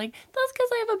low. I'm like, that's because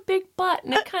I have a big butt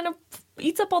and it kind of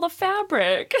eats up all the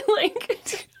fabric.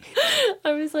 Like,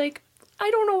 I was like,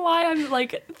 I don't know why I'm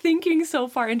like thinking so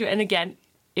far into it. And again,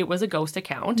 it was a ghost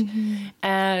account.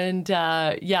 And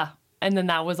and then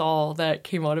that was all that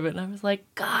came out of it. And I was like,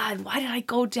 God, why did I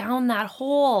go down that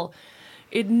hole?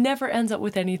 It never ends up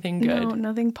with anything good. No,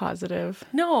 nothing positive.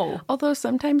 No. Although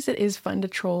sometimes it is fun to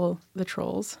troll the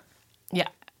trolls. Yeah.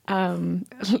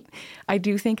 I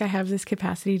do think I have this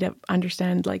capacity to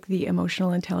understand like the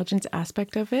emotional intelligence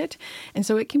aspect of it. And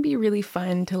so it can be really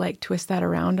fun to like twist that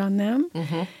around on them.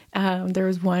 There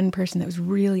was one person that was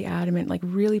really adamant, like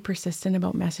really persistent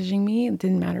about messaging me. It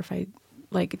didn't matter if I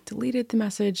like deleted the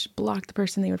message, blocked the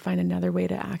person, they would find another way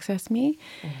to access me.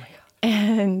 Oh my God.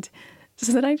 And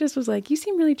so then I just was like, you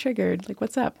seem really triggered. Like,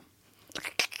 what's up?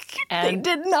 And they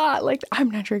did not. Like,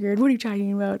 I'm not triggered. What are you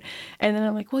talking about? And then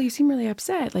I'm like, well, you seem really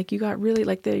upset. Like, you got really,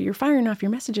 like, you're firing off your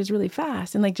messages really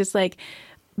fast. And, like, just, like,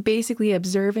 basically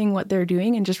observing what they're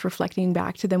doing and just reflecting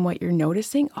back to them what you're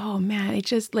noticing. Oh, man, it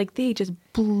just, like, they just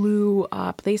blew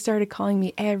up. They started calling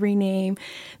me every name.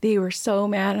 They were so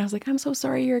mad. And I was like, I'm so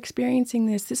sorry you're experiencing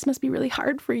this. This must be really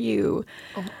hard for you.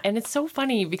 Oh, and it's so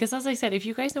funny because, as I said, if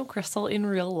you guys know Crystal in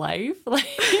real life,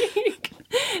 like,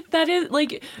 that is,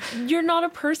 like, you're not a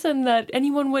person that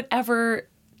anyone would ever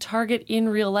target in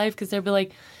real life because they'd be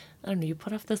like, I don't know, you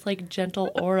put off this, like,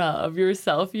 gentle aura of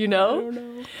yourself, you know? I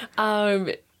don't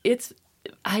know.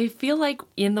 I feel like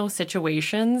in those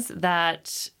situations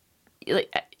that,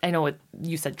 like, I know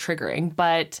you said triggering,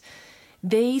 but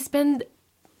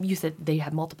you said they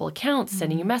have multiple accounts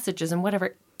sending you messages and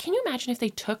whatever. Can you imagine if they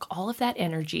took all of that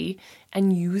energy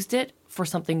and used it for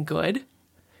something good?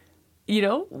 You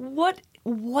know, what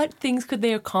what things could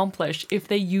they accomplish if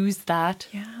they used that?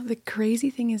 Yeah. The crazy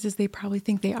thing is they probably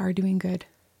think they are doing good.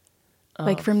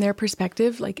 Like from their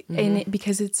perspective, like, and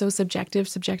because it's so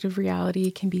subjective reality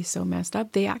can be so messed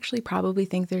up. They actually probably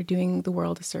think they're doing the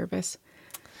world a service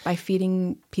by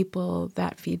feeding people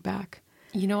that feedback.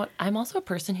 You know what? I'm also a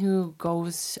person who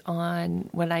goes on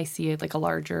when I see like a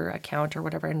larger account or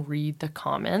whatever and read the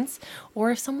comments, or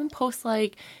if someone posts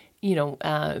like, you know,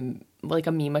 like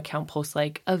a meme account posts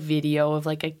like a video of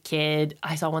like a kid.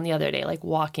 I saw one the other day, like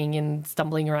walking and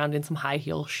stumbling around in some high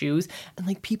heel shoes, and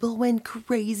like people went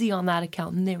crazy on that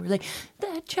account, and they were like,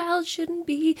 that child shouldn't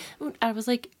be. I was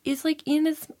like, it's like in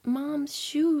his mom's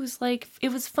shoes. Like it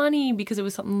was funny because it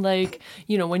was something like,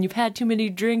 you know, when you've had too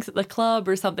many drinks at the club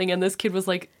or something, and this kid was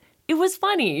like, it was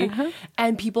funny.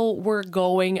 And people were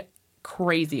going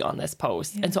crazy on this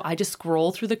post. And so I just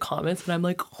scroll through the comments and I'm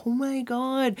like, oh my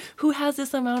God, who has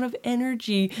this amount of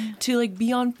energy to like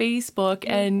be on Facebook?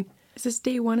 And is this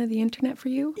day one of the internet for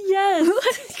you?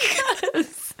 Yes.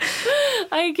 Yes.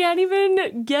 I can't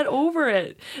even get over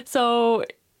it. So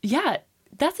yeah,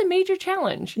 that's a major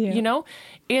challenge. You know,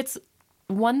 it's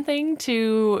one thing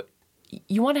to,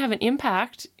 you want to have an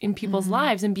impact in people's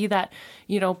lives and be that,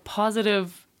 you know,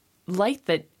 positive light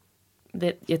that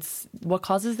it's what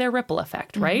causes their ripple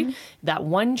effect, right? That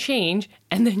one change,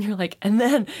 and then you're like, and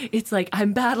then it's like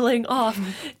I'm battling off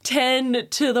 10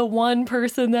 to the one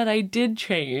person that I did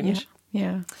change.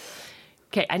 Yeah.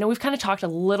 Okay, I know we've kind of talked a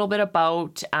little bit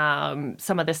about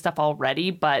some of this stuff already,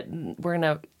 but we're going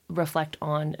to reflect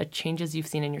on changes you've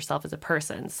seen in yourself as a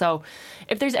person. So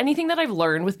if there's anything that I've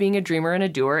learned with being a dreamer and a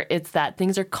doer, it's that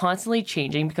things are constantly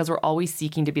changing because we're always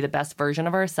seeking to be the best version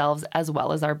of ourselves as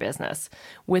well as our business.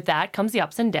 With that comes the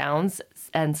ups and downs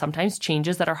and sometimes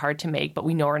changes that are hard to make, but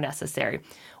we know are necessary.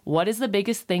 What is the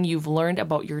biggest thing you've learned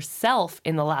about yourself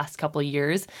in the last couple of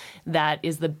years that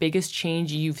is the biggest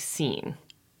change you've seen?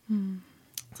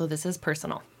 So this is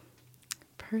personal.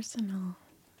 Personal.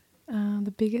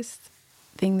 The biggest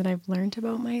thing that I've learned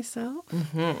about myself.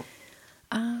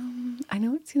 I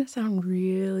know it's going to sound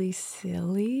really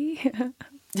silly.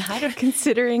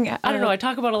 Considering I don't know. I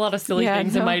talk about a lot of silly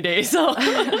things in my day, so.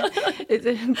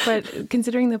 But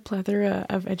considering the plethora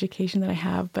of education that I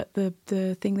have, but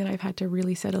the thing that I've had to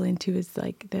really settle into is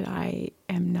like that I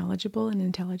am knowledgeable and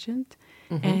intelligent,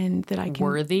 and that I can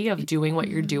worthy of doing what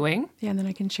you're doing. Yeah, and then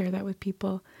I can share that with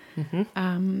people.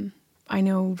 I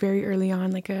know very early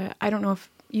on, like I don't know if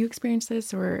you experienced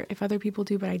this or if other people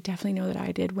do, but I definitely know that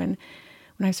I did when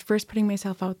I was first putting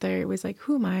myself out there. It was like,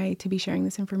 who am I to be sharing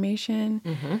this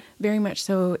information? Very much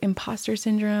so imposter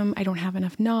syndrome. I don't have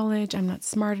enough knowledge. I'm not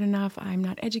smart enough. I'm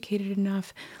not educated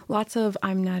enough. Lots of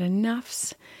I'm not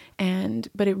enoughs.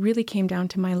 But it really came down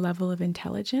to my level of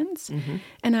intelligence.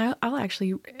 And I'll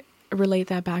actually relate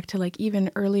that back to like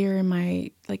even earlier in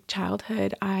my like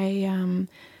childhood. I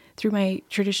through my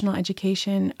traditional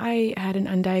education, I had an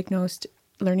undiagnosed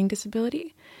learning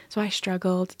disability. So I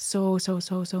struggled so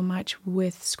much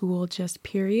with school, just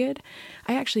period.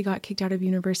 I actually got kicked out of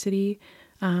university,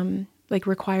 like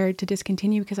required to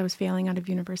discontinue because I was failing out of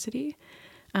university.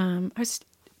 I was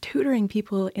tutoring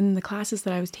people in the classes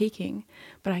that I was taking,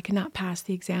 but I could not pass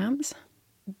the exams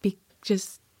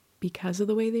just because of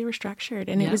the way they were structured.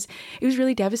 And it was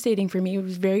really devastating for me. It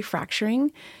was very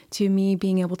fracturing to me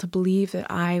being able to believe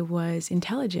that I was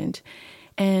intelligent.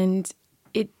 And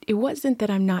it wasn't that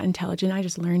I'm not intelligent. I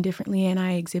just learn differently and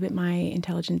I exhibit my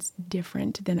intelligence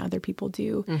different than other people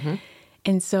do.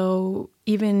 And so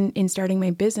even in starting my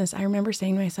business, I remember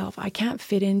saying to myself, I can't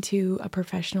fit into a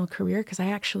professional career because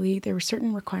there were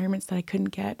certain requirements that I couldn't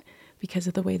get because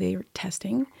of the way they were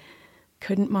testing.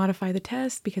 Couldn't modify the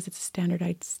test because it's a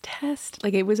standardized test.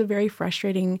 Like it was a very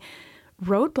frustrating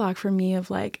roadblock for me of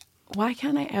like, why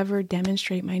can't I ever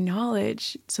demonstrate my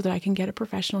knowledge so that I can get a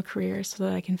professional career, so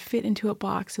that I can fit into a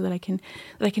box, so that I can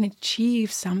achieve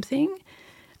something?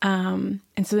 And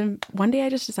so then one day I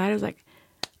just decided, I was like,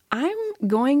 I'm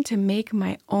going to make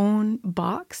my own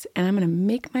box and I'm going to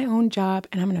make my own job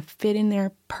and I'm going to fit in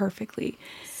there perfectly.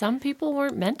 Some people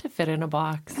weren't meant to fit in a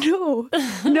box.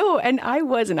 No, and I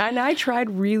wasn't. And I tried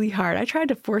really hard. I tried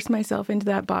to force myself into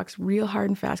that box real hard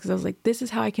and fast because I was like, this is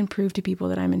how I can prove to people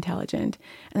that I'm intelligent.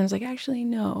 And I was like, actually,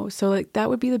 no. So like that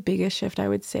would be the biggest shift I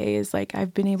would say is like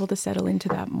I've been able to settle into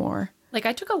that more. Like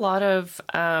I took a lot of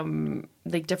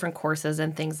like different courses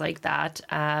and things like that.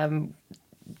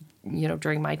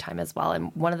 During my time as well.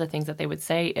 And one of the things that they would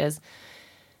say is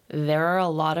there are a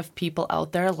lot of people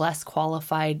out there less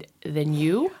qualified than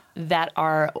you that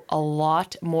are a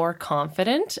lot more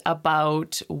confident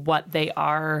about what they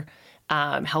are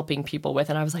helping people with.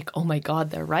 And I was like, oh my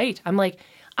God, they're right. I'm like,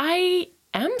 I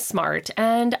am smart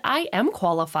and I am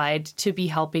qualified to be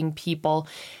helping people.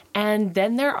 And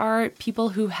then there are people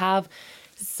who have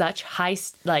such high,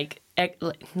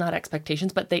 not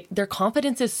expectations, but their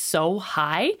confidence is so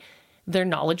high. Their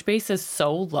knowledge base is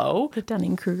so low. The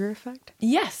Dunning-Kruger effect.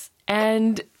 Yes.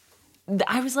 And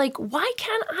I was like, why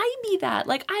can't I be that?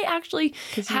 Like, I actually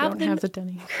have the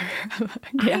Dunning-Kruger effect.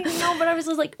 Yeah. I know, but I was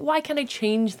like, why can't I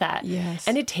change that? Yes.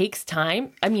 And it takes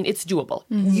time. I mean, it's doable.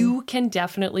 You can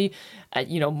definitely,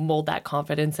 mold that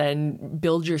confidence and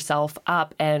build yourself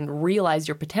up and realize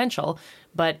your potential.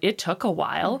 But it took a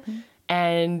while.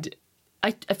 And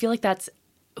I feel like that's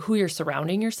who you're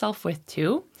surrounding yourself with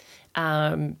too.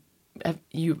 I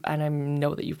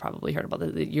know that you've probably heard about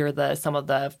it. You're some of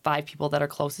the 5 people that are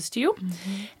closest to you.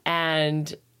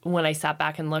 And when I sat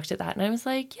back and looked at that, and I was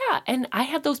like, yeah. And I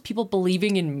had those people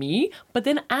believing in me, but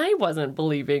then I wasn't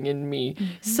believing in me.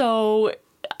 So,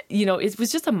 it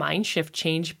was just a mind shift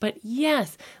change. But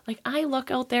yes, like I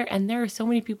look out there and there are so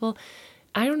many people.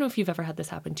 I don't know if you've ever had this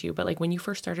happen to you, but like when you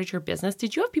first started your business,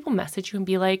 did you have people message you and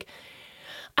be like,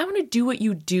 I want to do what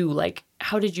you do. Like,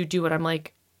 how did you do it? I'm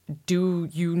like, do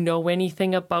you know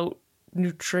anything about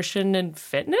nutrition and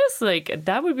fitness? Like,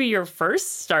 that would be your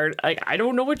first start. Like, I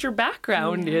don't know what your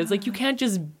background is. Like, you can't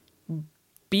just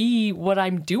be what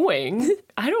I'm doing.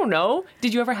 I don't know.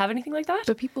 Did you ever have anything like that?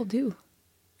 But people do.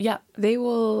 Yeah. They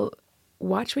will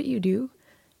watch what you do,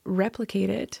 replicate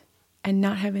it, and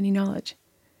not have any knowledge.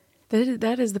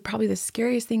 That is probably the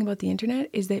scariest thing about the internet,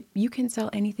 is that you can sell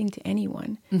anything to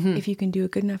anyone if you can do a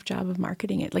good enough job of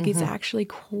marketing it. Like, it's actually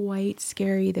quite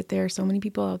scary that there are so many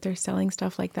people out there selling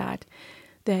stuff like that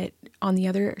on the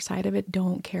other side of it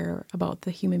don't care about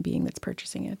the human being that's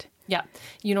purchasing it. Yeah.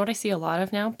 You know what I see a lot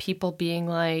of now? People being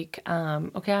like,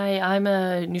 okay, I'm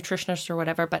a nutritionist or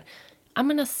whatever, but I'm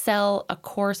going to sell a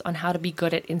course on how to be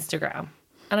good at Instagram.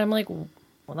 And I'm like, well,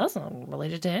 that's not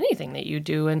related to anything that you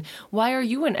do. And why are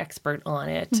you an expert on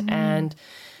it? And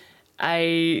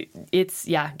it's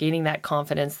gaining that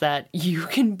confidence that you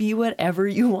can be whatever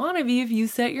you want to be if you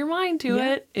set your mind to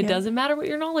it. It doesn't matter what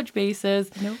your knowledge base is.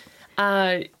 Nope.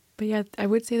 But yeah, I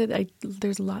would say that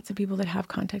there's lots of people that have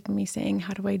contacted me saying,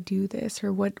 how do I do this?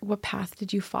 Or what path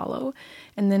did you follow?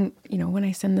 And then, when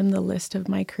I send them the list of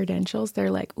my credentials,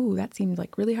 they're like, ooh, that seems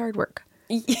like really hard work.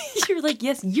 You're like,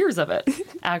 yes, years of it,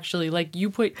 actually. Like, you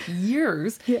put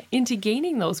years into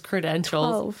gaining those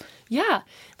credentials. 12. Yeah.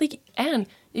 Like, and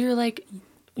you're like,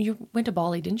 you went to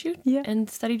Bali, didn't you? Yeah. And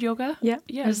studied yoga? Yeah.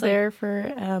 I was there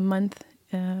for a month.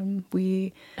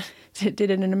 We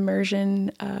did an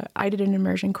immersion. I did an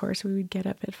immersion course. We would get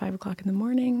up at 5 o'clock in the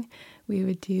morning. We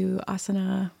would do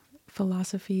asana,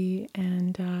 philosophy,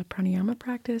 and pranayama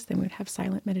practice. Then we'd have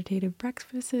silent meditative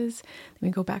breakfasts. Then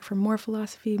we'd go back for more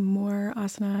philosophy, more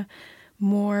asana,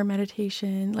 more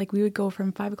meditation. Like, we would go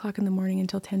from 5 o'clock in the morning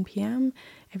until 10 p.m.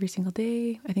 every single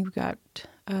day. I think we got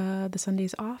the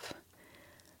Sundays off.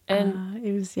 And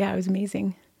it was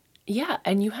amazing. Yeah,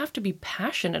 and you have to be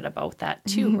passionate about that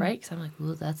too, right? Because I'm like,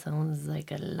 ooh, that sounds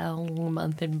like a long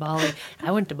month in Bali.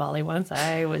 I went to Bali once.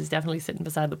 I was definitely sitting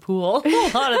beside the pool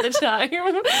a lot of the time,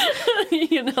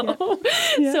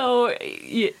 Yeah. So,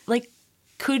 like,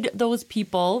 could those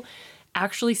people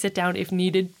actually sit down if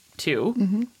needed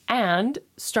to and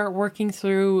start working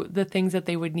through the things that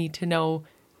they would need to know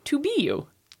to be you?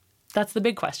 That's the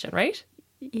big question, right?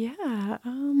 Yeah.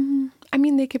 I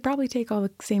mean, they could probably take all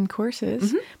the same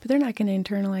courses, but they're not going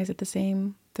to internalize it the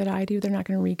same that I do. They're not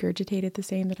going to regurgitate it the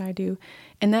same that I do.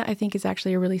 And that, I think, is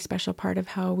actually a really special part of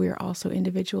how we're also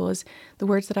individuals. The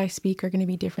words that I speak are going to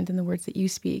be different than the words that you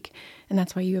speak. And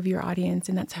that's why you have your audience,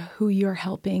 and that's who you're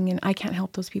helping. And I can't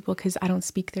help those people because I don't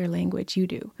speak their language. You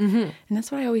do. And that's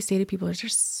what I always say to people. There's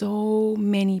just so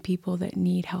many people that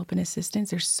need help and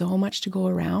assistance. There's so much to go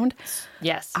around.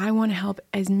 Yes. I want to help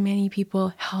as many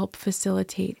people, help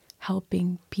facilitate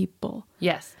helping people.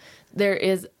 Yes. There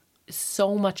is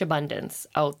so much abundance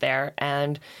out there,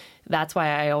 and that's why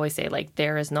I always say, like,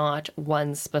 there is not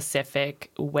one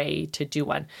specific way to do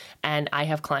one. And I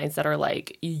have clients that are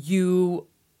like, you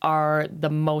are the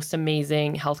most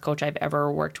amazing health coach I've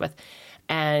ever worked with,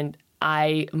 and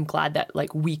I am glad that,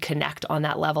 like, we connect on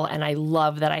that level, and I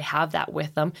love that I have that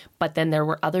with them. But then there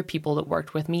were other people that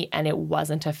worked with me and it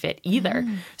wasn't a fit either.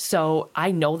 So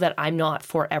I know that I'm not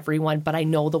for everyone, but I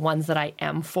know the ones that I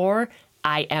am for.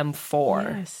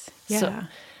 Yes. Yeah. So,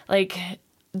 like,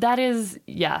 that is,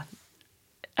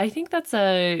 I think that's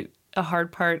a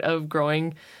hard part of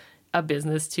growing a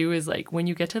business too, is like when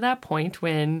you get to that point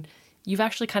when you've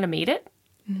actually kind of made it,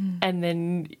 and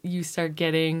then you start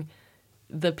getting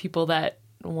the people that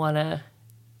want to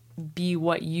be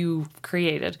what you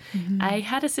created. I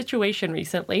had a situation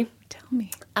recently. Tell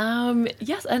me.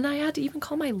 Yes, and I had to even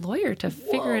call my lawyer to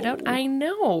figure it out. I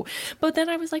know. But then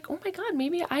I was like, oh my God,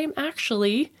 maybe I am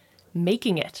actually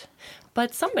making it.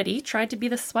 But somebody tried to be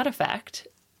the Sweat Effect,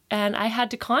 and I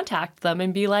had to contact them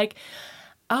and be like,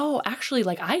 oh, actually,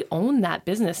 like I own that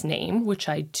business name, which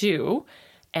I do.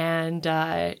 And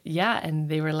and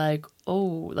they were like,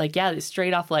 oh, like, yeah,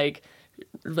 straight off, like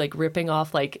ripping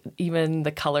off, like, even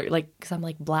the color, like, because I'm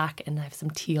like black and I have some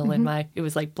teal in my, it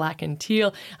was like black and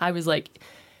teal. I was like,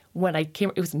 when I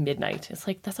came, it was midnight. It's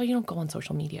like, that's how you don't go on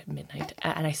social media at midnight.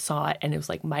 And I saw it, and it was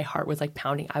like, my heart was like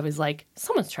pounding. I was like,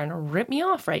 someone's trying to rip me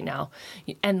off right now.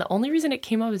 And the only reason it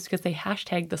came up is because they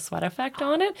hashtagged the Sweat Effect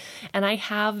on it. And I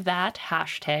have that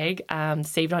hashtag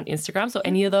saved on Instagram. So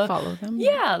any of the... Follow them.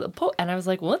 Yeah. And I was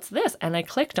like, what's this? And I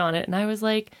clicked on it, and I was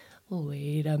like,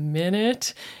 wait a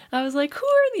minute. I was like, who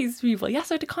are these people? Yeah,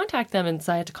 so I had to contact them. And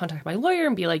so I had to contact my lawyer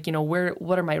and be like,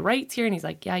 what are my rights here? And he's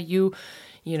like, yeah,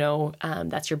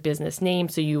 that's your business name.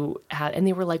 So you have, and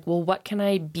they were like, well, what can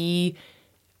I be,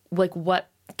 like, what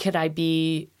could I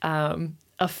be,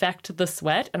 affect the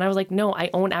sweat? And I was like, no, I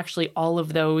own actually all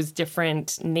of those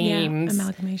different names. Yeah,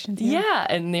 amalgamations. Yeah.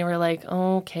 And they were like,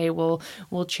 oh, okay, well,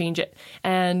 we'll change it.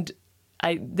 And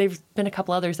there've been a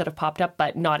couple others that have popped up,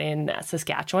 but not in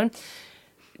Saskatchewan.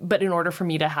 But in order for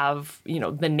me to have,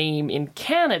 the name in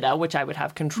Canada, which I would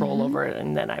have control over,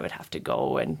 and then I would have to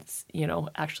go and,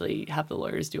 actually have the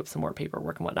lawyers do up some more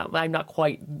paperwork and whatnot. But I'm not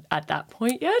quite at that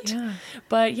point yet. Yeah.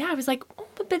 But yeah, I was like, oh,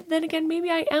 but then again, maybe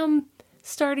I am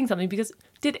starting something, because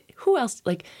who else?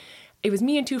 Like, it was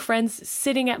me and two friends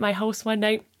sitting at my house one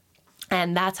night.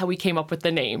 And that's how we came up with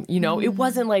the name. It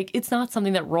wasn't like, it's not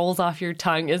something that rolls off your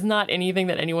tongue. It's not anything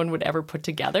that anyone would ever put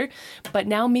together. But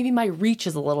now maybe my reach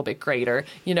is a little bit greater,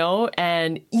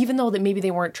 and even though that maybe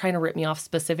they weren't trying to rip me off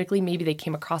specifically, maybe they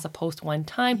came across a post one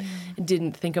time and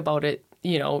didn't think about it,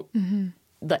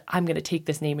 that I'm going to take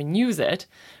this name and use it.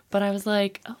 But I was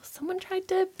like, oh, someone tried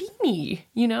to be me,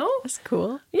 That's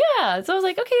cool. Yeah. So I was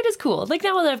like, okay, it is cool. Like,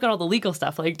 now that I've got all the legal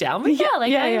stuff like down, but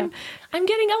I'm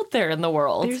getting out there in the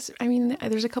world.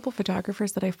 There's a couple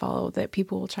photographers that I follow that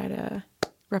people will try to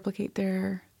replicate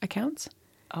their accounts.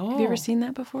 Oh. Have you ever seen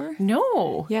that before?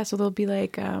 No. Yeah, so they'll be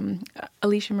like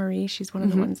Alicia Marie. She's one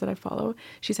of the ones that I follow.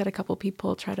 She's had a couple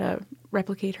people try to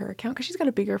replicate her account because she's got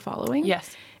a bigger following.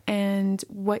 Yes. And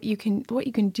what you can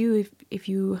do if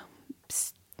you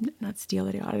not steal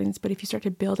the audience, but if you start to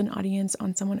build an audience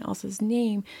on someone else's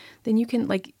name, then you can,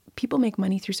 like, people make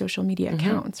money through social media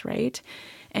accounts, right?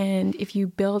 And if you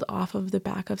build off of the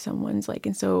back of someone's, like,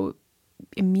 and so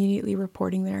immediately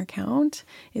reporting their account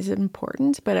is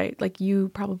important, but you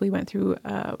probably went through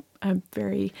a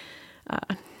very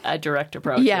a direct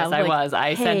approach. Yeah, yes,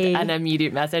 I sent an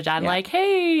immediate message. I'm like,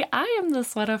 hey, I am the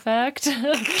Sweat Effect.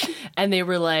 And they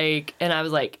were like, and I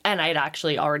was like, and I'd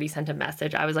actually already sent a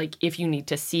message. I was like, if you need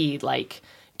to see, like,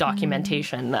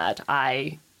 documentation that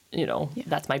I,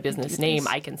 that's my business name,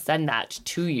 I can send that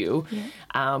to you.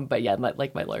 Yeah. But yeah,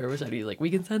 my lawyer was already like, we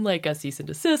can send like a cease and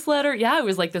desist letter. Yeah, it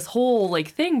was like this whole like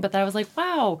thing. But I was like,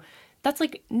 wow, that's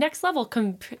like next level,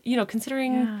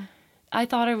 considering I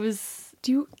thought it was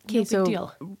big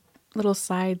deal. Little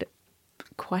side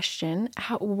question.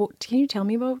 Can you tell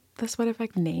me about the Sweat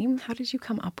Effect name? How did you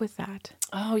come up with that?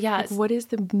 Oh, yeah. Like, what is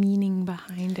the meaning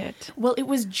behind it? Well, it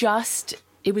was just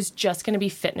going to be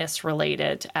fitness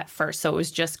related at first. So it was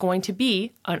just going to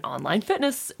be an online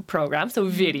fitness program. So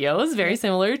videos, very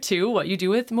similar to what you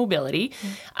do with mobility.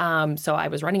 So I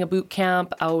was running a boot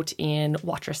camp out in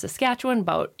Watrous, Saskatchewan,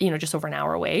 about, just over an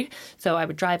hour away. So I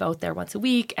would drive out there once a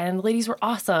week, and the ladies were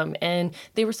awesome. And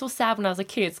they were so sad when I was like,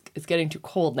 hey, it's getting too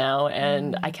cold now,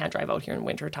 and I can't drive out here in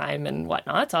wintertime and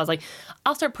whatnot. So I was like,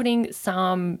 I'll start putting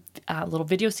some little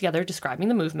videos together describing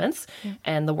the movements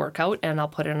and the workout, and I'll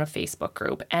put it in a Facebook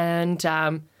group. And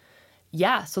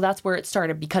so that's where it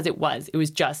started, because it was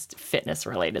just fitness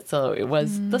related. So it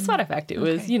was the Sweat Effect. It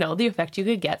was, the effect you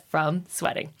could get from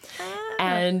sweating.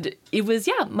 And it was,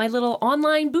 my little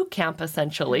online boot camp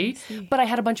essentially. But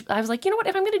I was like, you know what,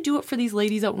 if I'm going to do it for these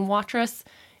ladies out in Watrous,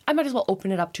 I might as well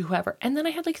open it up to whoever. And then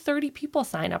I had like 30 people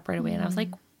sign up right away. And I was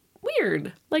like,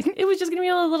 weird. Like, it was just going to be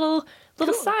a little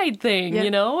side thing,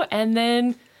 And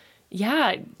then,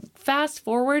 fast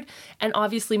forward, and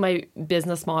obviously my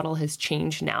business model has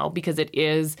changed now because it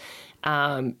is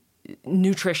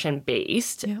nutrition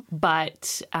based. Yeah.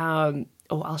 But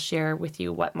I'll share with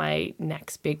you what my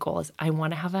next big goal is. I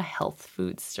want to have a health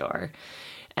food store.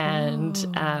 And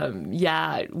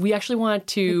we actually want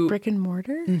to... Like brick and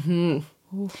mortar? Mm-hmm.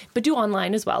 but do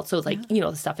online as well. So it's like, you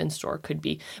know, the stuff in store could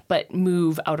be, but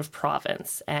move out of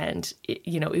province. And,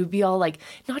 you know, it would be all like,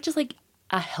 not just like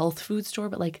a health food store,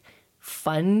 but like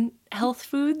fun health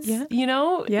foods, you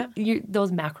know,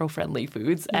 those macro-friendly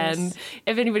foods. Yes. And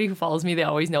if anybody who follows me, they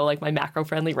always know like my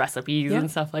macro-friendly recipes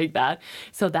and stuff like that.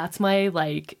 So that's my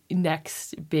like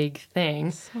next big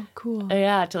thing. So cool.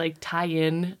 Yeah, to like tie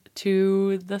in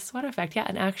to the Sweat Effect. Yeah,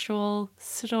 an actual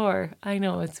store. I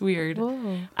know, it's weird.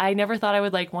 Whoa. I never thought I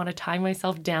would like want to tie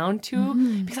myself down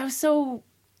to because I was so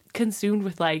consumed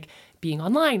with like being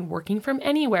online, working from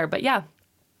anywhere. But yeah,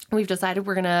 we've decided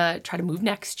we're going to try to move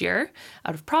next year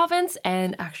out of province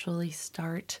and actually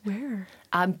start Where?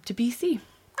 To BC.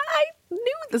 I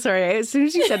knew. Sorry, as soon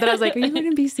as you said that, I was like, "Are you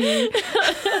going to BC?"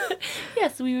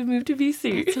 Yes, we would move to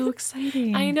BC. That's so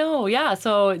exciting. I know, yeah.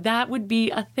 So that would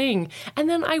be a thing. And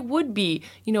then I would be,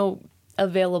 you know,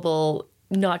 available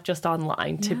not just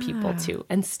online to people too,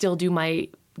 and still do my,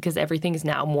 because everything is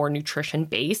now more nutrition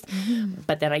based,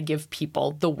 but then I give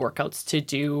people the workouts to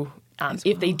do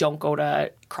if they don't go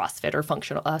to CrossFit or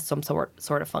functional, some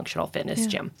sort of functional fitness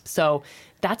gym. So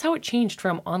that's how it changed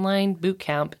from online boot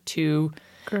camp to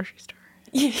Grocery store.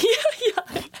 Yeah.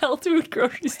 Health food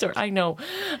grocery store. I know.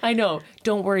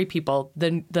 Don't worry, people.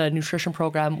 The nutrition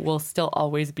program will still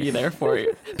always be there for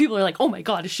you. People are like, oh my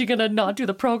God, is she gonna not do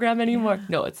the program anymore?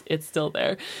 No, it's still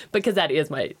there because that is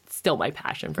still my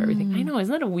passion for everything. I know.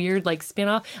 Isn't that a weird like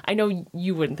spin-off? I know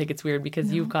you wouldn't think it's weird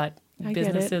because you've got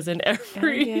businesses in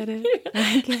every. I get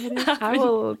it. I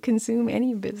will consume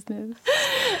any business.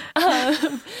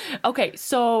 Okay,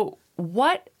 so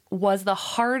what was the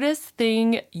hardest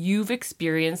thing you've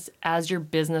experienced as your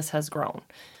business has grown?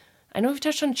 I know we've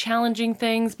touched on challenging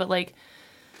things, but like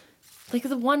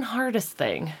the one hardest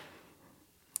thing.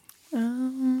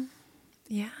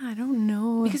 Yeah, I don't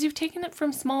know. Because you've taken it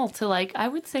from small to like, I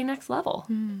would say next level.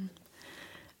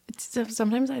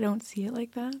 Sometimes I don't see it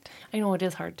like that. I know it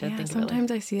is hard to think of it.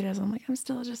 Sometimes I see it as I'm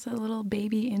still just a little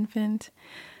baby infant.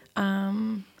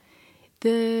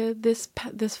 This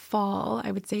fall,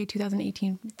 I would say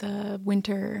 2018, the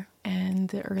winter and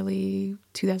the early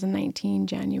 2019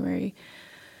 January,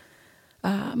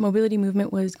 Mobility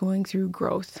Movement was going through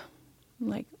growth,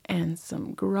 and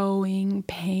some growing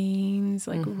pains,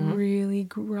 really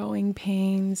growing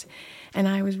pains. And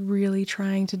I was really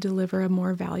trying to deliver a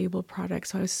more valuable product.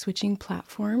 So I was switching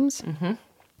platforms,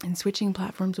 and switching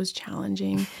platforms was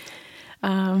challenging.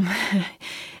 And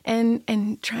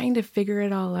trying to figure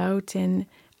it all out, and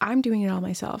I'm doing it all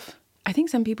myself. I think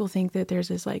some people think that there's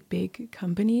this big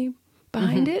company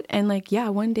behind it. And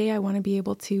one day I want to be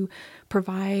able to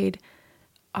provide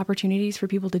opportunities for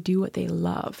people to do what they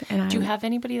love. And do you have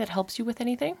anybody that helps you with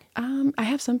anything? I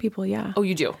have some people, yeah. Oh,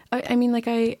 you do? I mean,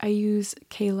 I use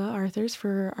Kayla Arthurs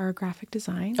for our graphic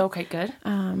design. Okay, good.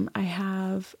 I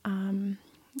have,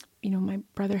 my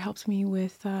brother helps me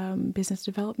with business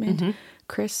development.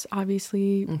 Chris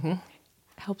obviously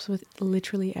helps with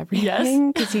literally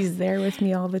everything because he's there with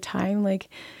me all the time.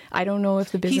 I don't know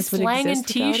if the business would exist without it.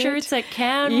 He's slanging T-shirts at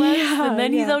Canvas, and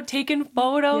then he's out taking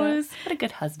photos. Yeah. What a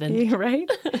good husband, right?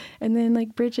 And then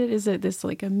Bridget is this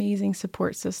amazing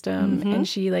support system, and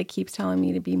she keeps telling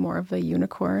me to be more of a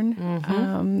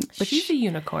unicorn. But she's a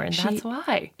unicorn. That's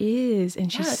why is,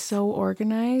 and she's so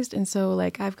organized. And so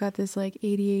I've got this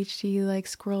ADHD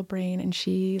squirrel brain, and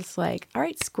she's like, "All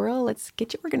right, squirrel, let's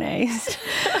get you organized."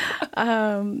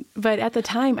 But at the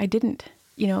time, I didn't.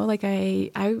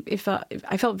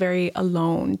 I felt very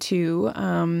alone too.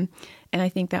 And I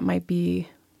think that might be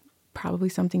probably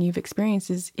something you've experienced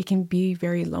is it can be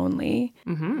very lonely.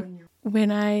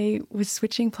 When I was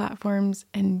switching platforms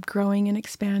and growing and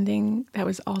expanding, that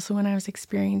was also when I was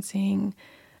experiencing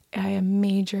a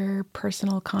major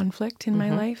personal conflict in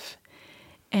my life.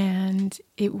 And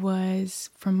it was,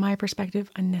 from my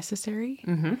perspective, unnecessary.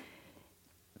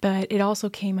 But it also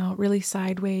came out really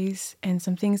sideways, and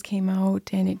some things came out,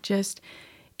 and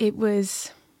it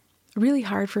was really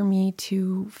hard for me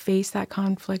to face that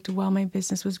conflict while my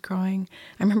business was growing.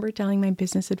 I remember telling my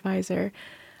business advisor,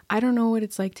 I don't know what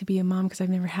it's like to be a mom because I've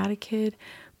never had a kid,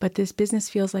 but this business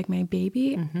feels like my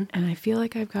baby, and I feel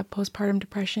like I've got postpartum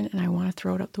depression, and I want to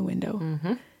throw it out the window.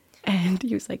 And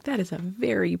he was like, that is a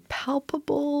very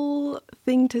palpable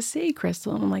thing to say,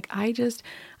 Crystal. And I'm like,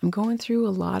 I'm going through a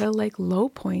lot of low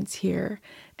points here,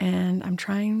 and I'm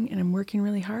trying and I'm working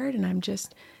really hard, and I'm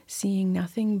just seeing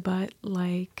nothing but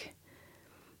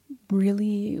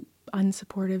really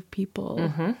unsupportive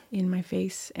people in my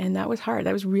face. And that was hard.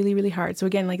 That was really, really hard. So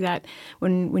again, like that,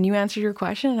 when you answered your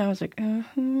question, I was like,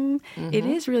 it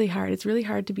is really hard. It's really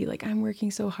hard to be like, I'm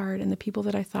working so hard. And the people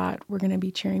that I thought were going to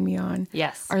be cheering me on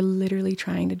are literally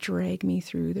trying to drag me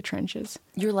through the trenches.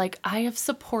 You're like, I have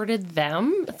supported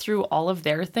them through all of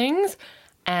their things.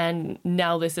 And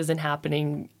now this isn't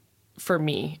happening for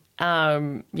me.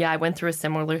 I went through a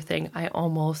similar thing. I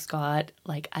almost got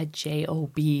like a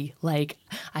job. Like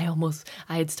I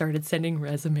had started sending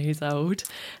resumes out,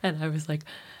 and I was like,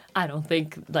 I don't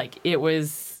think like it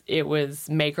was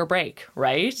make or break,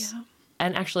 right? Yeah.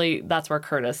 And actually that's where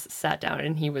Curtis sat down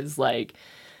and he was like,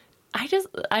 I've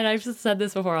just said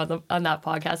this before on that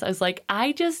podcast. I was like,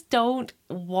 I just don't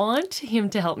want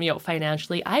him to help me out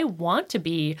financially. I want to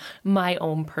be my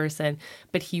own person.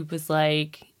 But he was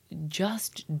like,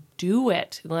 just do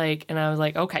it. Like, and I was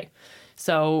like, okay.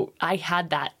 So I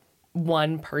had that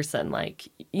one person, like,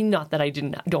 not that I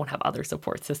don't have other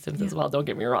support systems as well, don't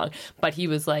get me wrong. But he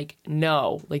was like,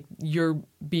 no, like, you're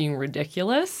being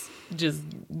ridiculous. Just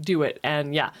do it.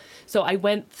 And yeah, so I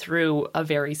went through a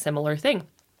very similar thing.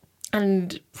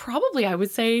 And probably I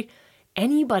would say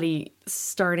anybody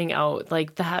starting out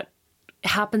like that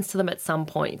happens to them at some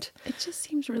point. It just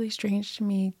seems really strange to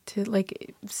me to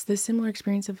like, it's the similar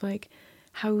experience of like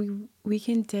how we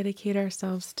can dedicate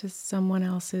ourselves to someone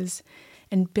else's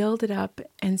and build it up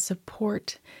and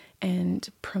support and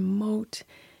promote,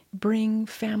 bring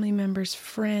family members,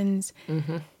 friends.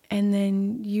 And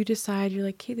then you decide, you're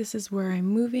like, hey, this is where I'm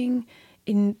moving.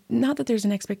 Not that there's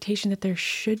an expectation that there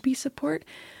should be support,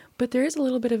 but there is a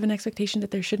little bit of an expectation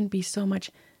that there shouldn't be so much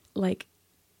like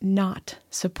not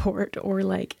support or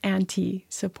like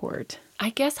anti-support. I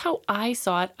guess how I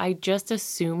saw it, I just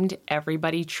assumed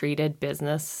everybody treated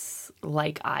business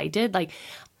like I did. Like,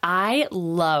 I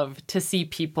love to see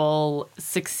people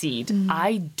succeed.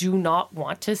 I do not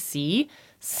want to see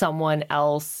someone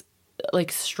else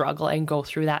like struggle and go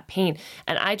through that pain.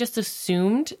 And I just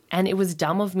assumed, and it was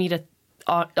dumb of me to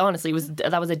honestly,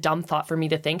 that was a dumb thought for me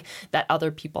to think that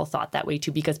other people thought that way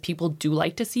too, because people do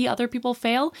like to see other people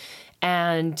fail.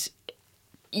 And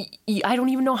I don't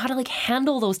even know how to like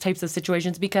handle those types of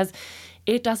situations, because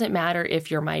it doesn't matter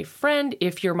if you're my friend,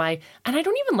 and I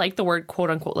don't even like the word quote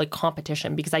unquote like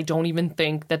competition, because I don't even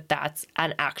think that that's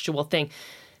an actual thing.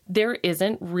 There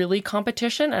isn't really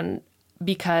competition. And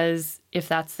because if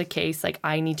that's the case, like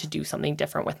I need to do something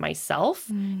different with myself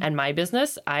and my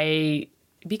business.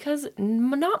 Because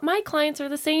not my clients are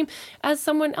the same as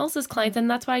someone else's clients. And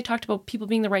that's why I talked about people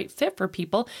being the right fit for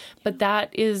people. But that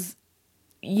is,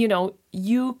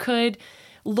 you could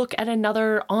look at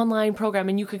another online program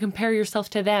and you could compare yourself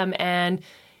to them. And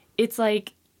it's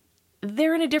like,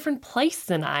 they're in a different place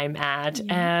than I'm at.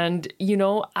 And,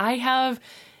 I have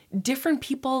different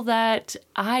people that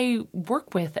I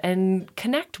work with and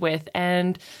connect with.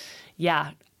 And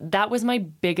yeah, that was my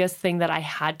biggest thing that I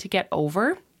had to get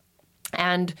over.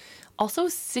 And also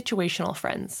situational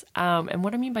friends. And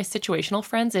what I mean by situational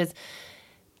friends is,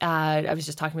 I was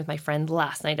just talking with my friend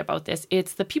last night about this.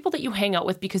 It's the people that you hang out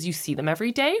with because you see them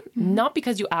every day, not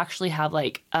because you actually have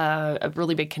like a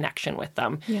really big connection with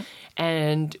them. Yeah.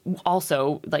 And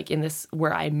also like in this,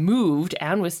 where I moved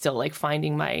and was still like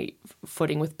finding my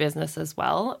footing with business as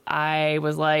well, I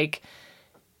was like,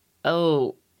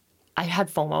 oh, I had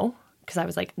FOMO. Because I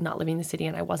was like not living in the city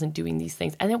and I wasn't doing these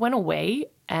things, and it went away.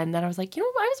 And then I was like, I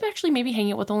was actually maybe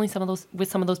hanging out with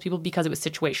some of those people because it was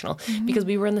situational, because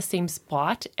we were in the same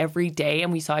spot every day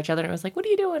and we saw each other and it was like, what are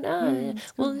you doing?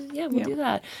 We'll do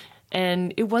that.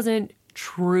 And it wasn't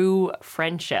true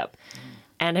friendship.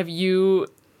 And have you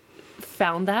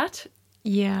found that?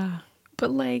 Yeah,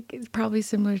 but like it's probably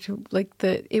similar to like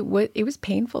it was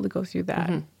painful to go through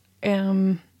that.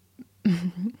 And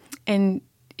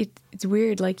it's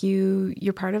weird, like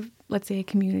you're part of, let's say, a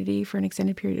community for an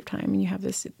extended period of time, and you have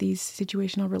these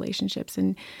situational relationships,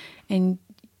 and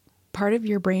part of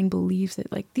your brain believes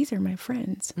that like, these are my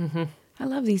friends. I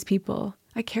love these people.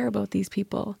 I care about these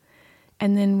people.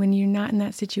 And then when you're not in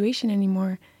that situation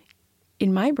anymore,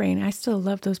 in my brain, I still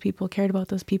love those people, cared about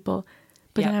those people.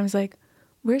 But then I was like,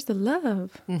 where's the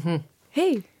love?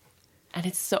 Hey. And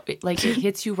it's so, it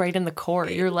hits you right in the core.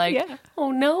 You're like,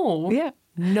 oh no. Yeah.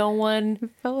 No one. It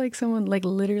felt like someone like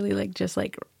literally like just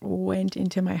like went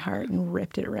into my heart and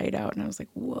ripped it right out. And I was like,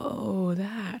 whoa,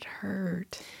 that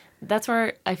hurt. That's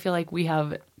where I feel like we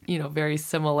have, very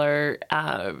similar.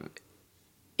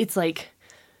 It's like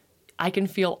I can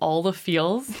feel all the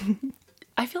feels.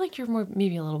 I feel like you're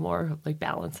maybe a little more like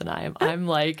balanced than I am. I'm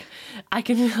like, I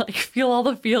can like feel all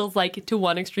the feels like to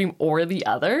one extreme or the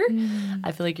other.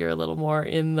 I feel like you're a little more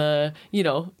in the,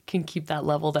 can keep that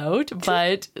leveled out,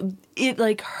 but it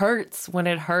like hurts when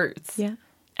it hurts. Yeah.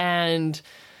 And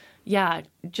yeah,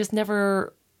 just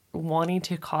never wanting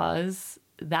to cause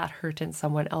that hurt in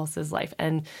someone else's life.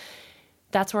 And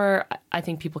that's where I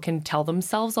think people can tell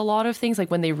themselves a lot of things.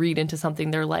 Like when they read into something,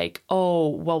 they're like, oh,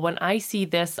 well, when I see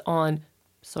this on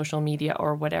social media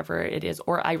or whatever it is,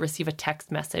 or I receive a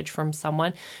text message from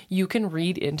someone, you can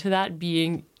read into that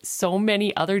being so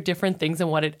many other different things than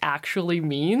what it actually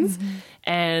means.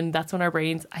 And that's when our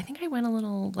brains, I think I went a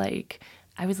little like,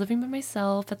 I was living by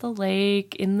myself at the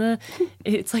lake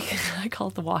it's like, I call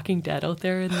it the Walking Dead out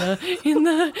there in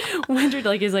the winter,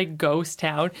 like it's like ghost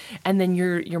town. And then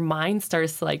your mind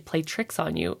starts to like play tricks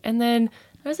on you. And then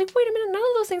I was like, wait a minute, none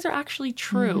of those things are actually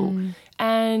true.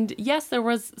 And yes, there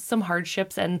was some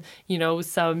hardships and,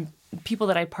 some people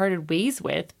that I parted ways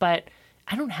with, but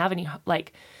I don't have any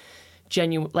like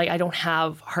genuine, like I don't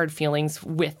have hard feelings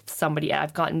with somebody.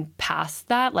 I've gotten past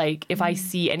that. Like if I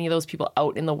see any of those people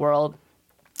out in the world,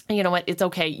 you know what, it's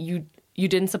okay. You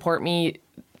didn't support me.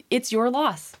 It's your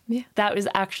loss. Yeah. That is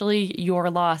actually your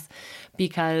loss,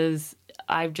 because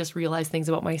I've just realized things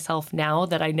about myself now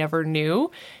that I never knew.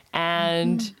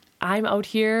 And I'm out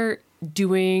here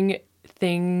doing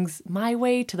things my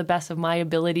way to the best of my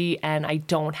ability, and I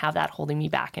don't have that holding me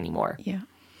back anymore. Yeah.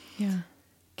 Yeah.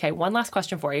 Okay, one last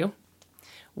question for you.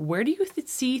 Where do you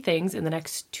see things in the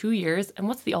next 2 years, and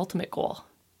what's the ultimate goal?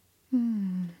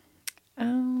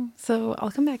 So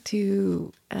I'll come back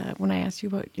to when I asked you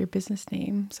about your business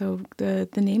name. So the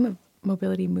name of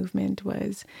Mobility Movement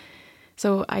was,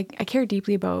 so I care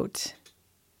deeply about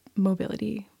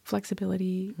mobility,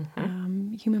 flexibility,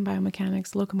 human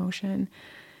biomechanics, locomotion.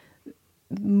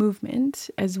 Movement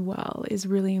as well is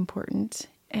really important.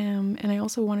 And I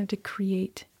also wanted to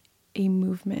create a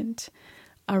movement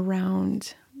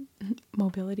around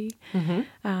mobility.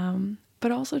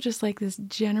 But also just like this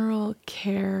general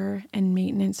care and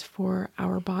maintenance for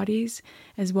our bodies,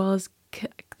 as well as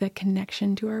the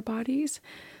connection to our bodies.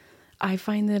 I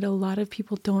find that a lot of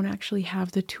people don't actually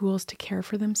have the tools to care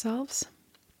for themselves,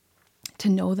 to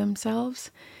know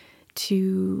themselves,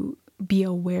 to be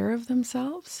aware of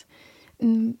themselves.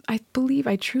 And I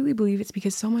truly believe it's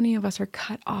because so many of us are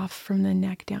cut off from the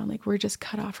neck down. Like we're just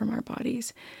cut off from our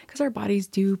bodies, because our bodies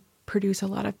do produce a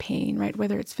lot of pain, right?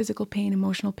 Whether it's physical pain,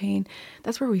 emotional pain,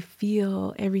 that's where we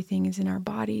feel everything is in our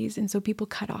bodies. And so people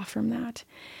cut off from that.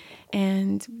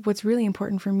 And what's really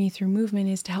important for me through movement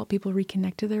is to help people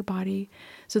reconnect to their body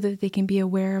so that they can be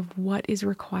aware of what is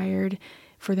required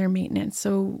for their maintenance.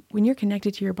 So when you're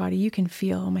connected to your body, you can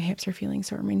feel, oh, my hips are feeling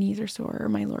sore, my knees are sore, or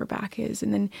my lower back is.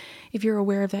 And then if you're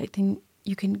aware of that, then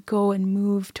you can go and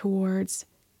move towards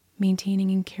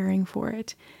maintaining and caring for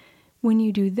it. When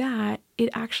you do that, it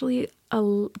actually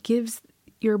gives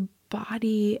your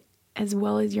body as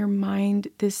well as your mind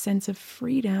this sense of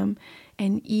freedom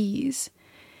and ease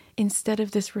instead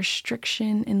of this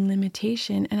restriction and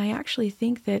limitation. And I actually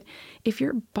think that if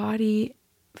your body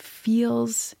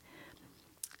feels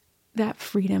that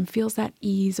freedom, feels that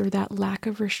ease or that lack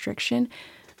of restriction,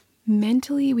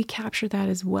 mentally we capture that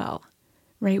as well.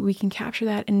 Right? We can capture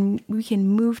that and we can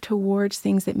move towards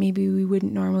things that maybe we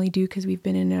wouldn't normally do because we've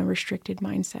been in a restricted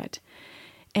mindset.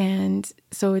 And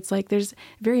so it's like there's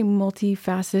very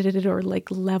multifaceted or like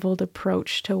leveled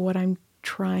approach to what I'm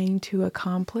trying to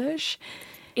accomplish.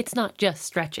 It's not just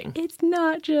stretching. It's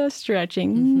not just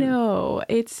stretching. No,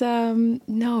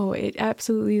 no, it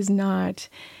absolutely is not.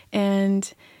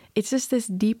 And it's just this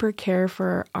deeper care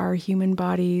for our human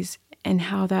bodies and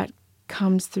how that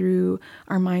comes through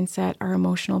our mindset, our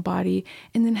emotional body,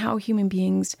 and then how human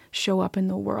beings show up in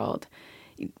the world.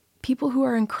 People who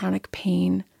are in chronic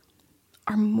pain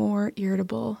are more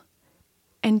irritable,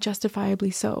 and justifiably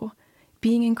so.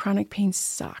 Being in chronic pain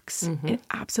sucks. It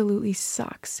absolutely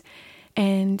sucks.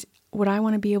 And what I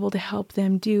want to be able to help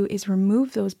them do is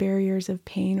remove those barriers of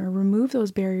pain or remove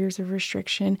those barriers of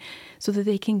restriction so that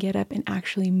they can get up and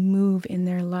actually move in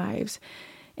their lives.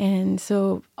 And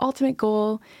so ultimate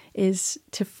goal is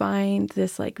to find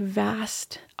this like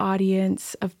vast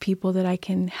audience of people that I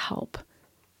can help,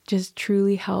 just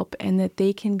truly help, and that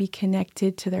they can be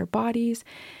connected to their bodies.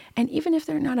 And even if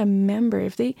they're not a member,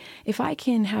 if I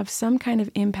can have some kind of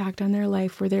impact on their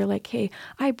life where they're like, hey,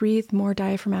 I breathe more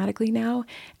diaphragmatically now,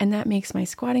 and that makes my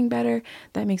squatting better,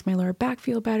 that makes my lower back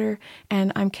feel better,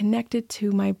 and I'm connected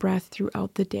to my breath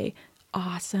throughout the day.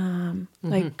 Awesome.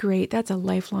 Like, great. That's a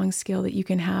lifelong skill that you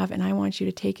can have. And I want you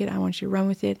to take it. I want you to run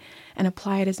with it and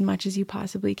apply it as much as you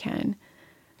possibly can.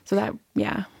 So that,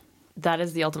 yeah. That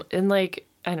is the ultimate. And like,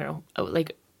 I don't know,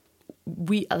 like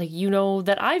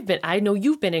that I know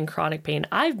you've been in chronic pain.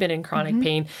 I've been in chronic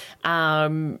pain.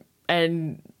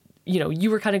 And you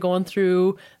were kind of going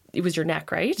through, it was your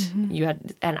neck, right? You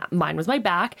had, and mine was my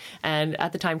back. And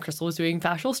at the time, Crystal was doing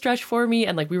fascial stretch for me.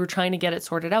 And like, we were trying to get it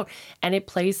sorted out. And it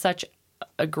plays such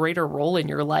a greater role in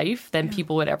your life than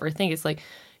people would ever think. It's like,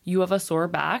 you have a sore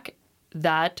back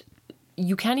that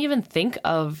you can't even think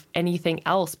of anything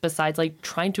else besides like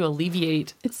trying to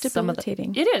alleviate some of the...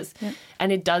 It is. Yeah.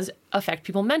 And it does affect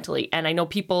people mentally. And I know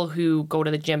people who go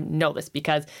to the gym know this,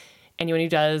 because anyone who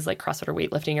does like CrossFit or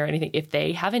weightlifting or anything, if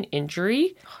they have an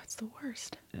injury... Oh, it's the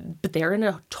worst. But they're in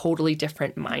a totally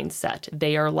different mindset.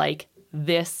 They are like,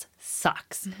 this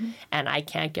sucks and I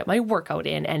can't get my workout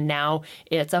in, and now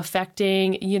it's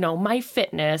affecting, my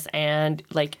fitness and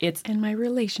like and my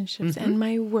relationships and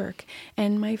my work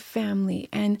and my family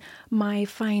and my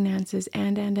finances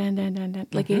and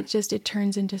like it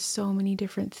turns into so many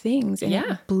different things, and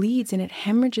it bleeds and it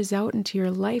hemorrhages out into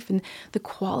your life, and the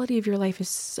quality of your life is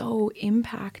so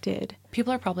impacted.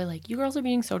 People are probably like, you girls are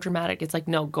being so dramatic. It's like,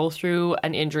 no, go through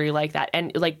an injury like that.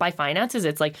 And like by finances,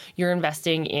 it's like you're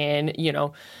investing in,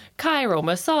 chiro,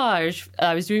 massage.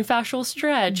 I was doing fascial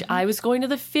stretch. I was going to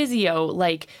the physio.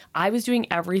 Like I was doing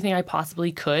everything I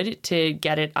possibly could to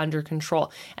get it under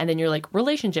control. And then you're like,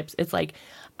 relationships. It's like,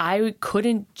 I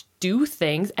couldn't do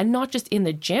things, and not just in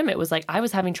the gym. It was like, I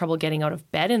was having trouble getting out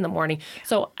of bed in the morning.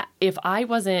 So if I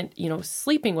wasn't,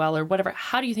 sleeping well or whatever,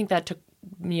 how do you think that took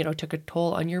a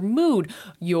toll on your mood?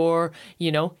 You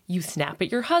snap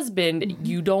at your husband.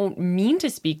 You don't mean to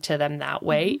speak to them that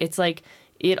way. It's like,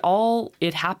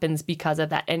 it happens because of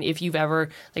that. And if you've ever,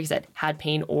 like I said, had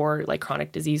pain or like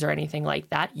chronic disease or anything like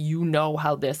that, you know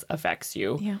how this affects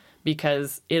you. Yeah.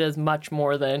 Because it is much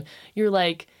more than, you're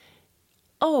like,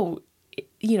 oh,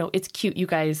 it's cute, you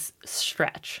guys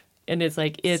stretch. And it's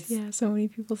like, so many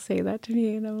people say that to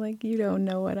me, and I'm like, you don't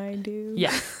know what I do.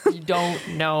 Yeah, you don't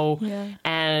know.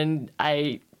 And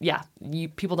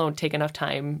people don't take enough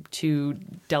time to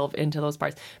delve into those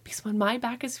parts. Because when my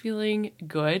back is feeling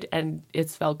good, and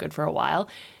it's felt good for a while,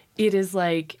 it is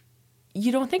like,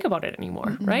 you don't think about it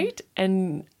anymore, right?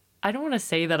 And I don't want to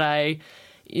say that I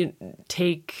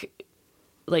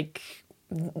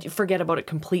forget about it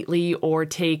completely or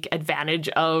take advantage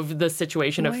of the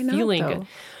situation of feeling good.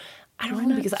 I don't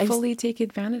know, because I fully take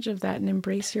advantage of that and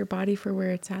embrace your body for where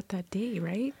it's at that day,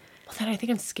 right? Well, then I think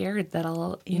I'm scared that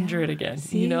I'll injure it again,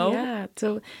 Yeah.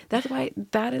 So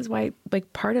that is why,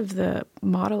 like, part of the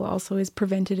model also is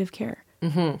preventative care.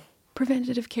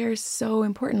 Preventative care is so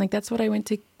important. Like, that's what I went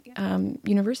to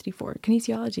university for,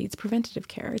 kinesiology. It's preventative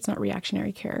care. It's not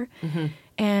reactionary care.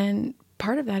 And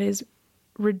part of that is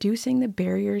reducing the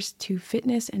barriers to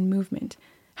fitness and movement.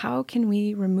 How can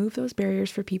we remove those barriers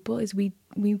for people is we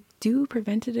do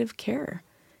preventative care.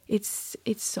 It's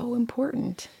so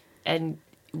important. And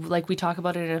like we talk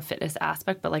about it in a fitness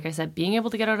aspect, but like I said, being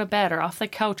able to get out of bed or off the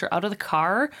couch or out of the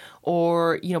car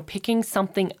or, picking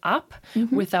something up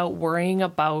without worrying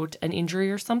about an injury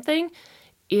or something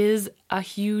is a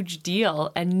huge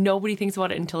deal. And nobody thinks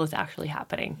about it until it's actually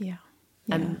happening. Yeah.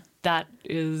 And that's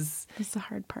the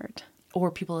hard part.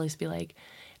 Or people always be like,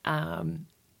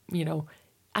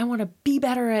 I want to be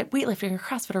better at weightlifting or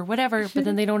CrossFit or whatever, but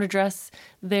then they don't address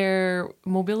their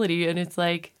mobility, and it's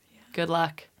like, good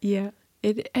luck. Yeah.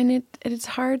 It's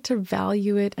hard to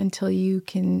value it until you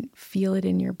can feel it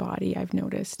in your body, I've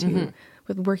noticed too.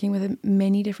 With working with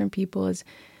many different people, is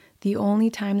the only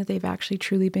time that they've actually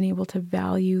truly been able to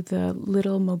value the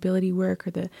little mobility work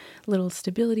or the little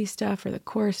stability stuff or the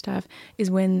core stuff is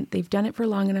when they've done it for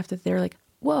long enough that they're like,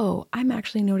 whoa, I'm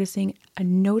actually noticing a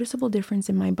noticeable difference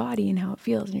in my body and how it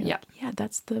feels. And you're like, yeah,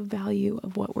 that's the value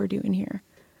of what we're doing here.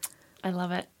 I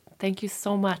love it. Thank you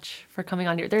so much for coming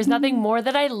on here. There's nothing more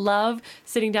that I love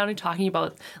sitting down and talking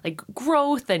about, like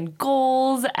growth and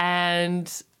goals,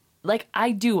 and like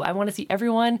I want to see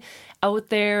everyone out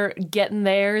there getting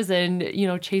theirs and,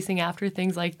 chasing after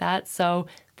things like that. So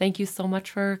thank you so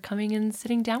much for coming and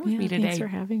sitting down with me today. Thanks for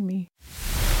having me.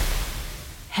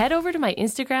 Head over to my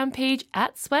Instagram page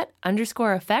at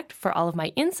 @sweat_effect for all of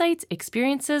my insights,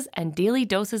 experiences, and daily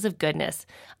doses of goodness.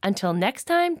 Until next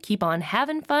time, keep on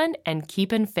having fun and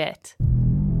keeping fit.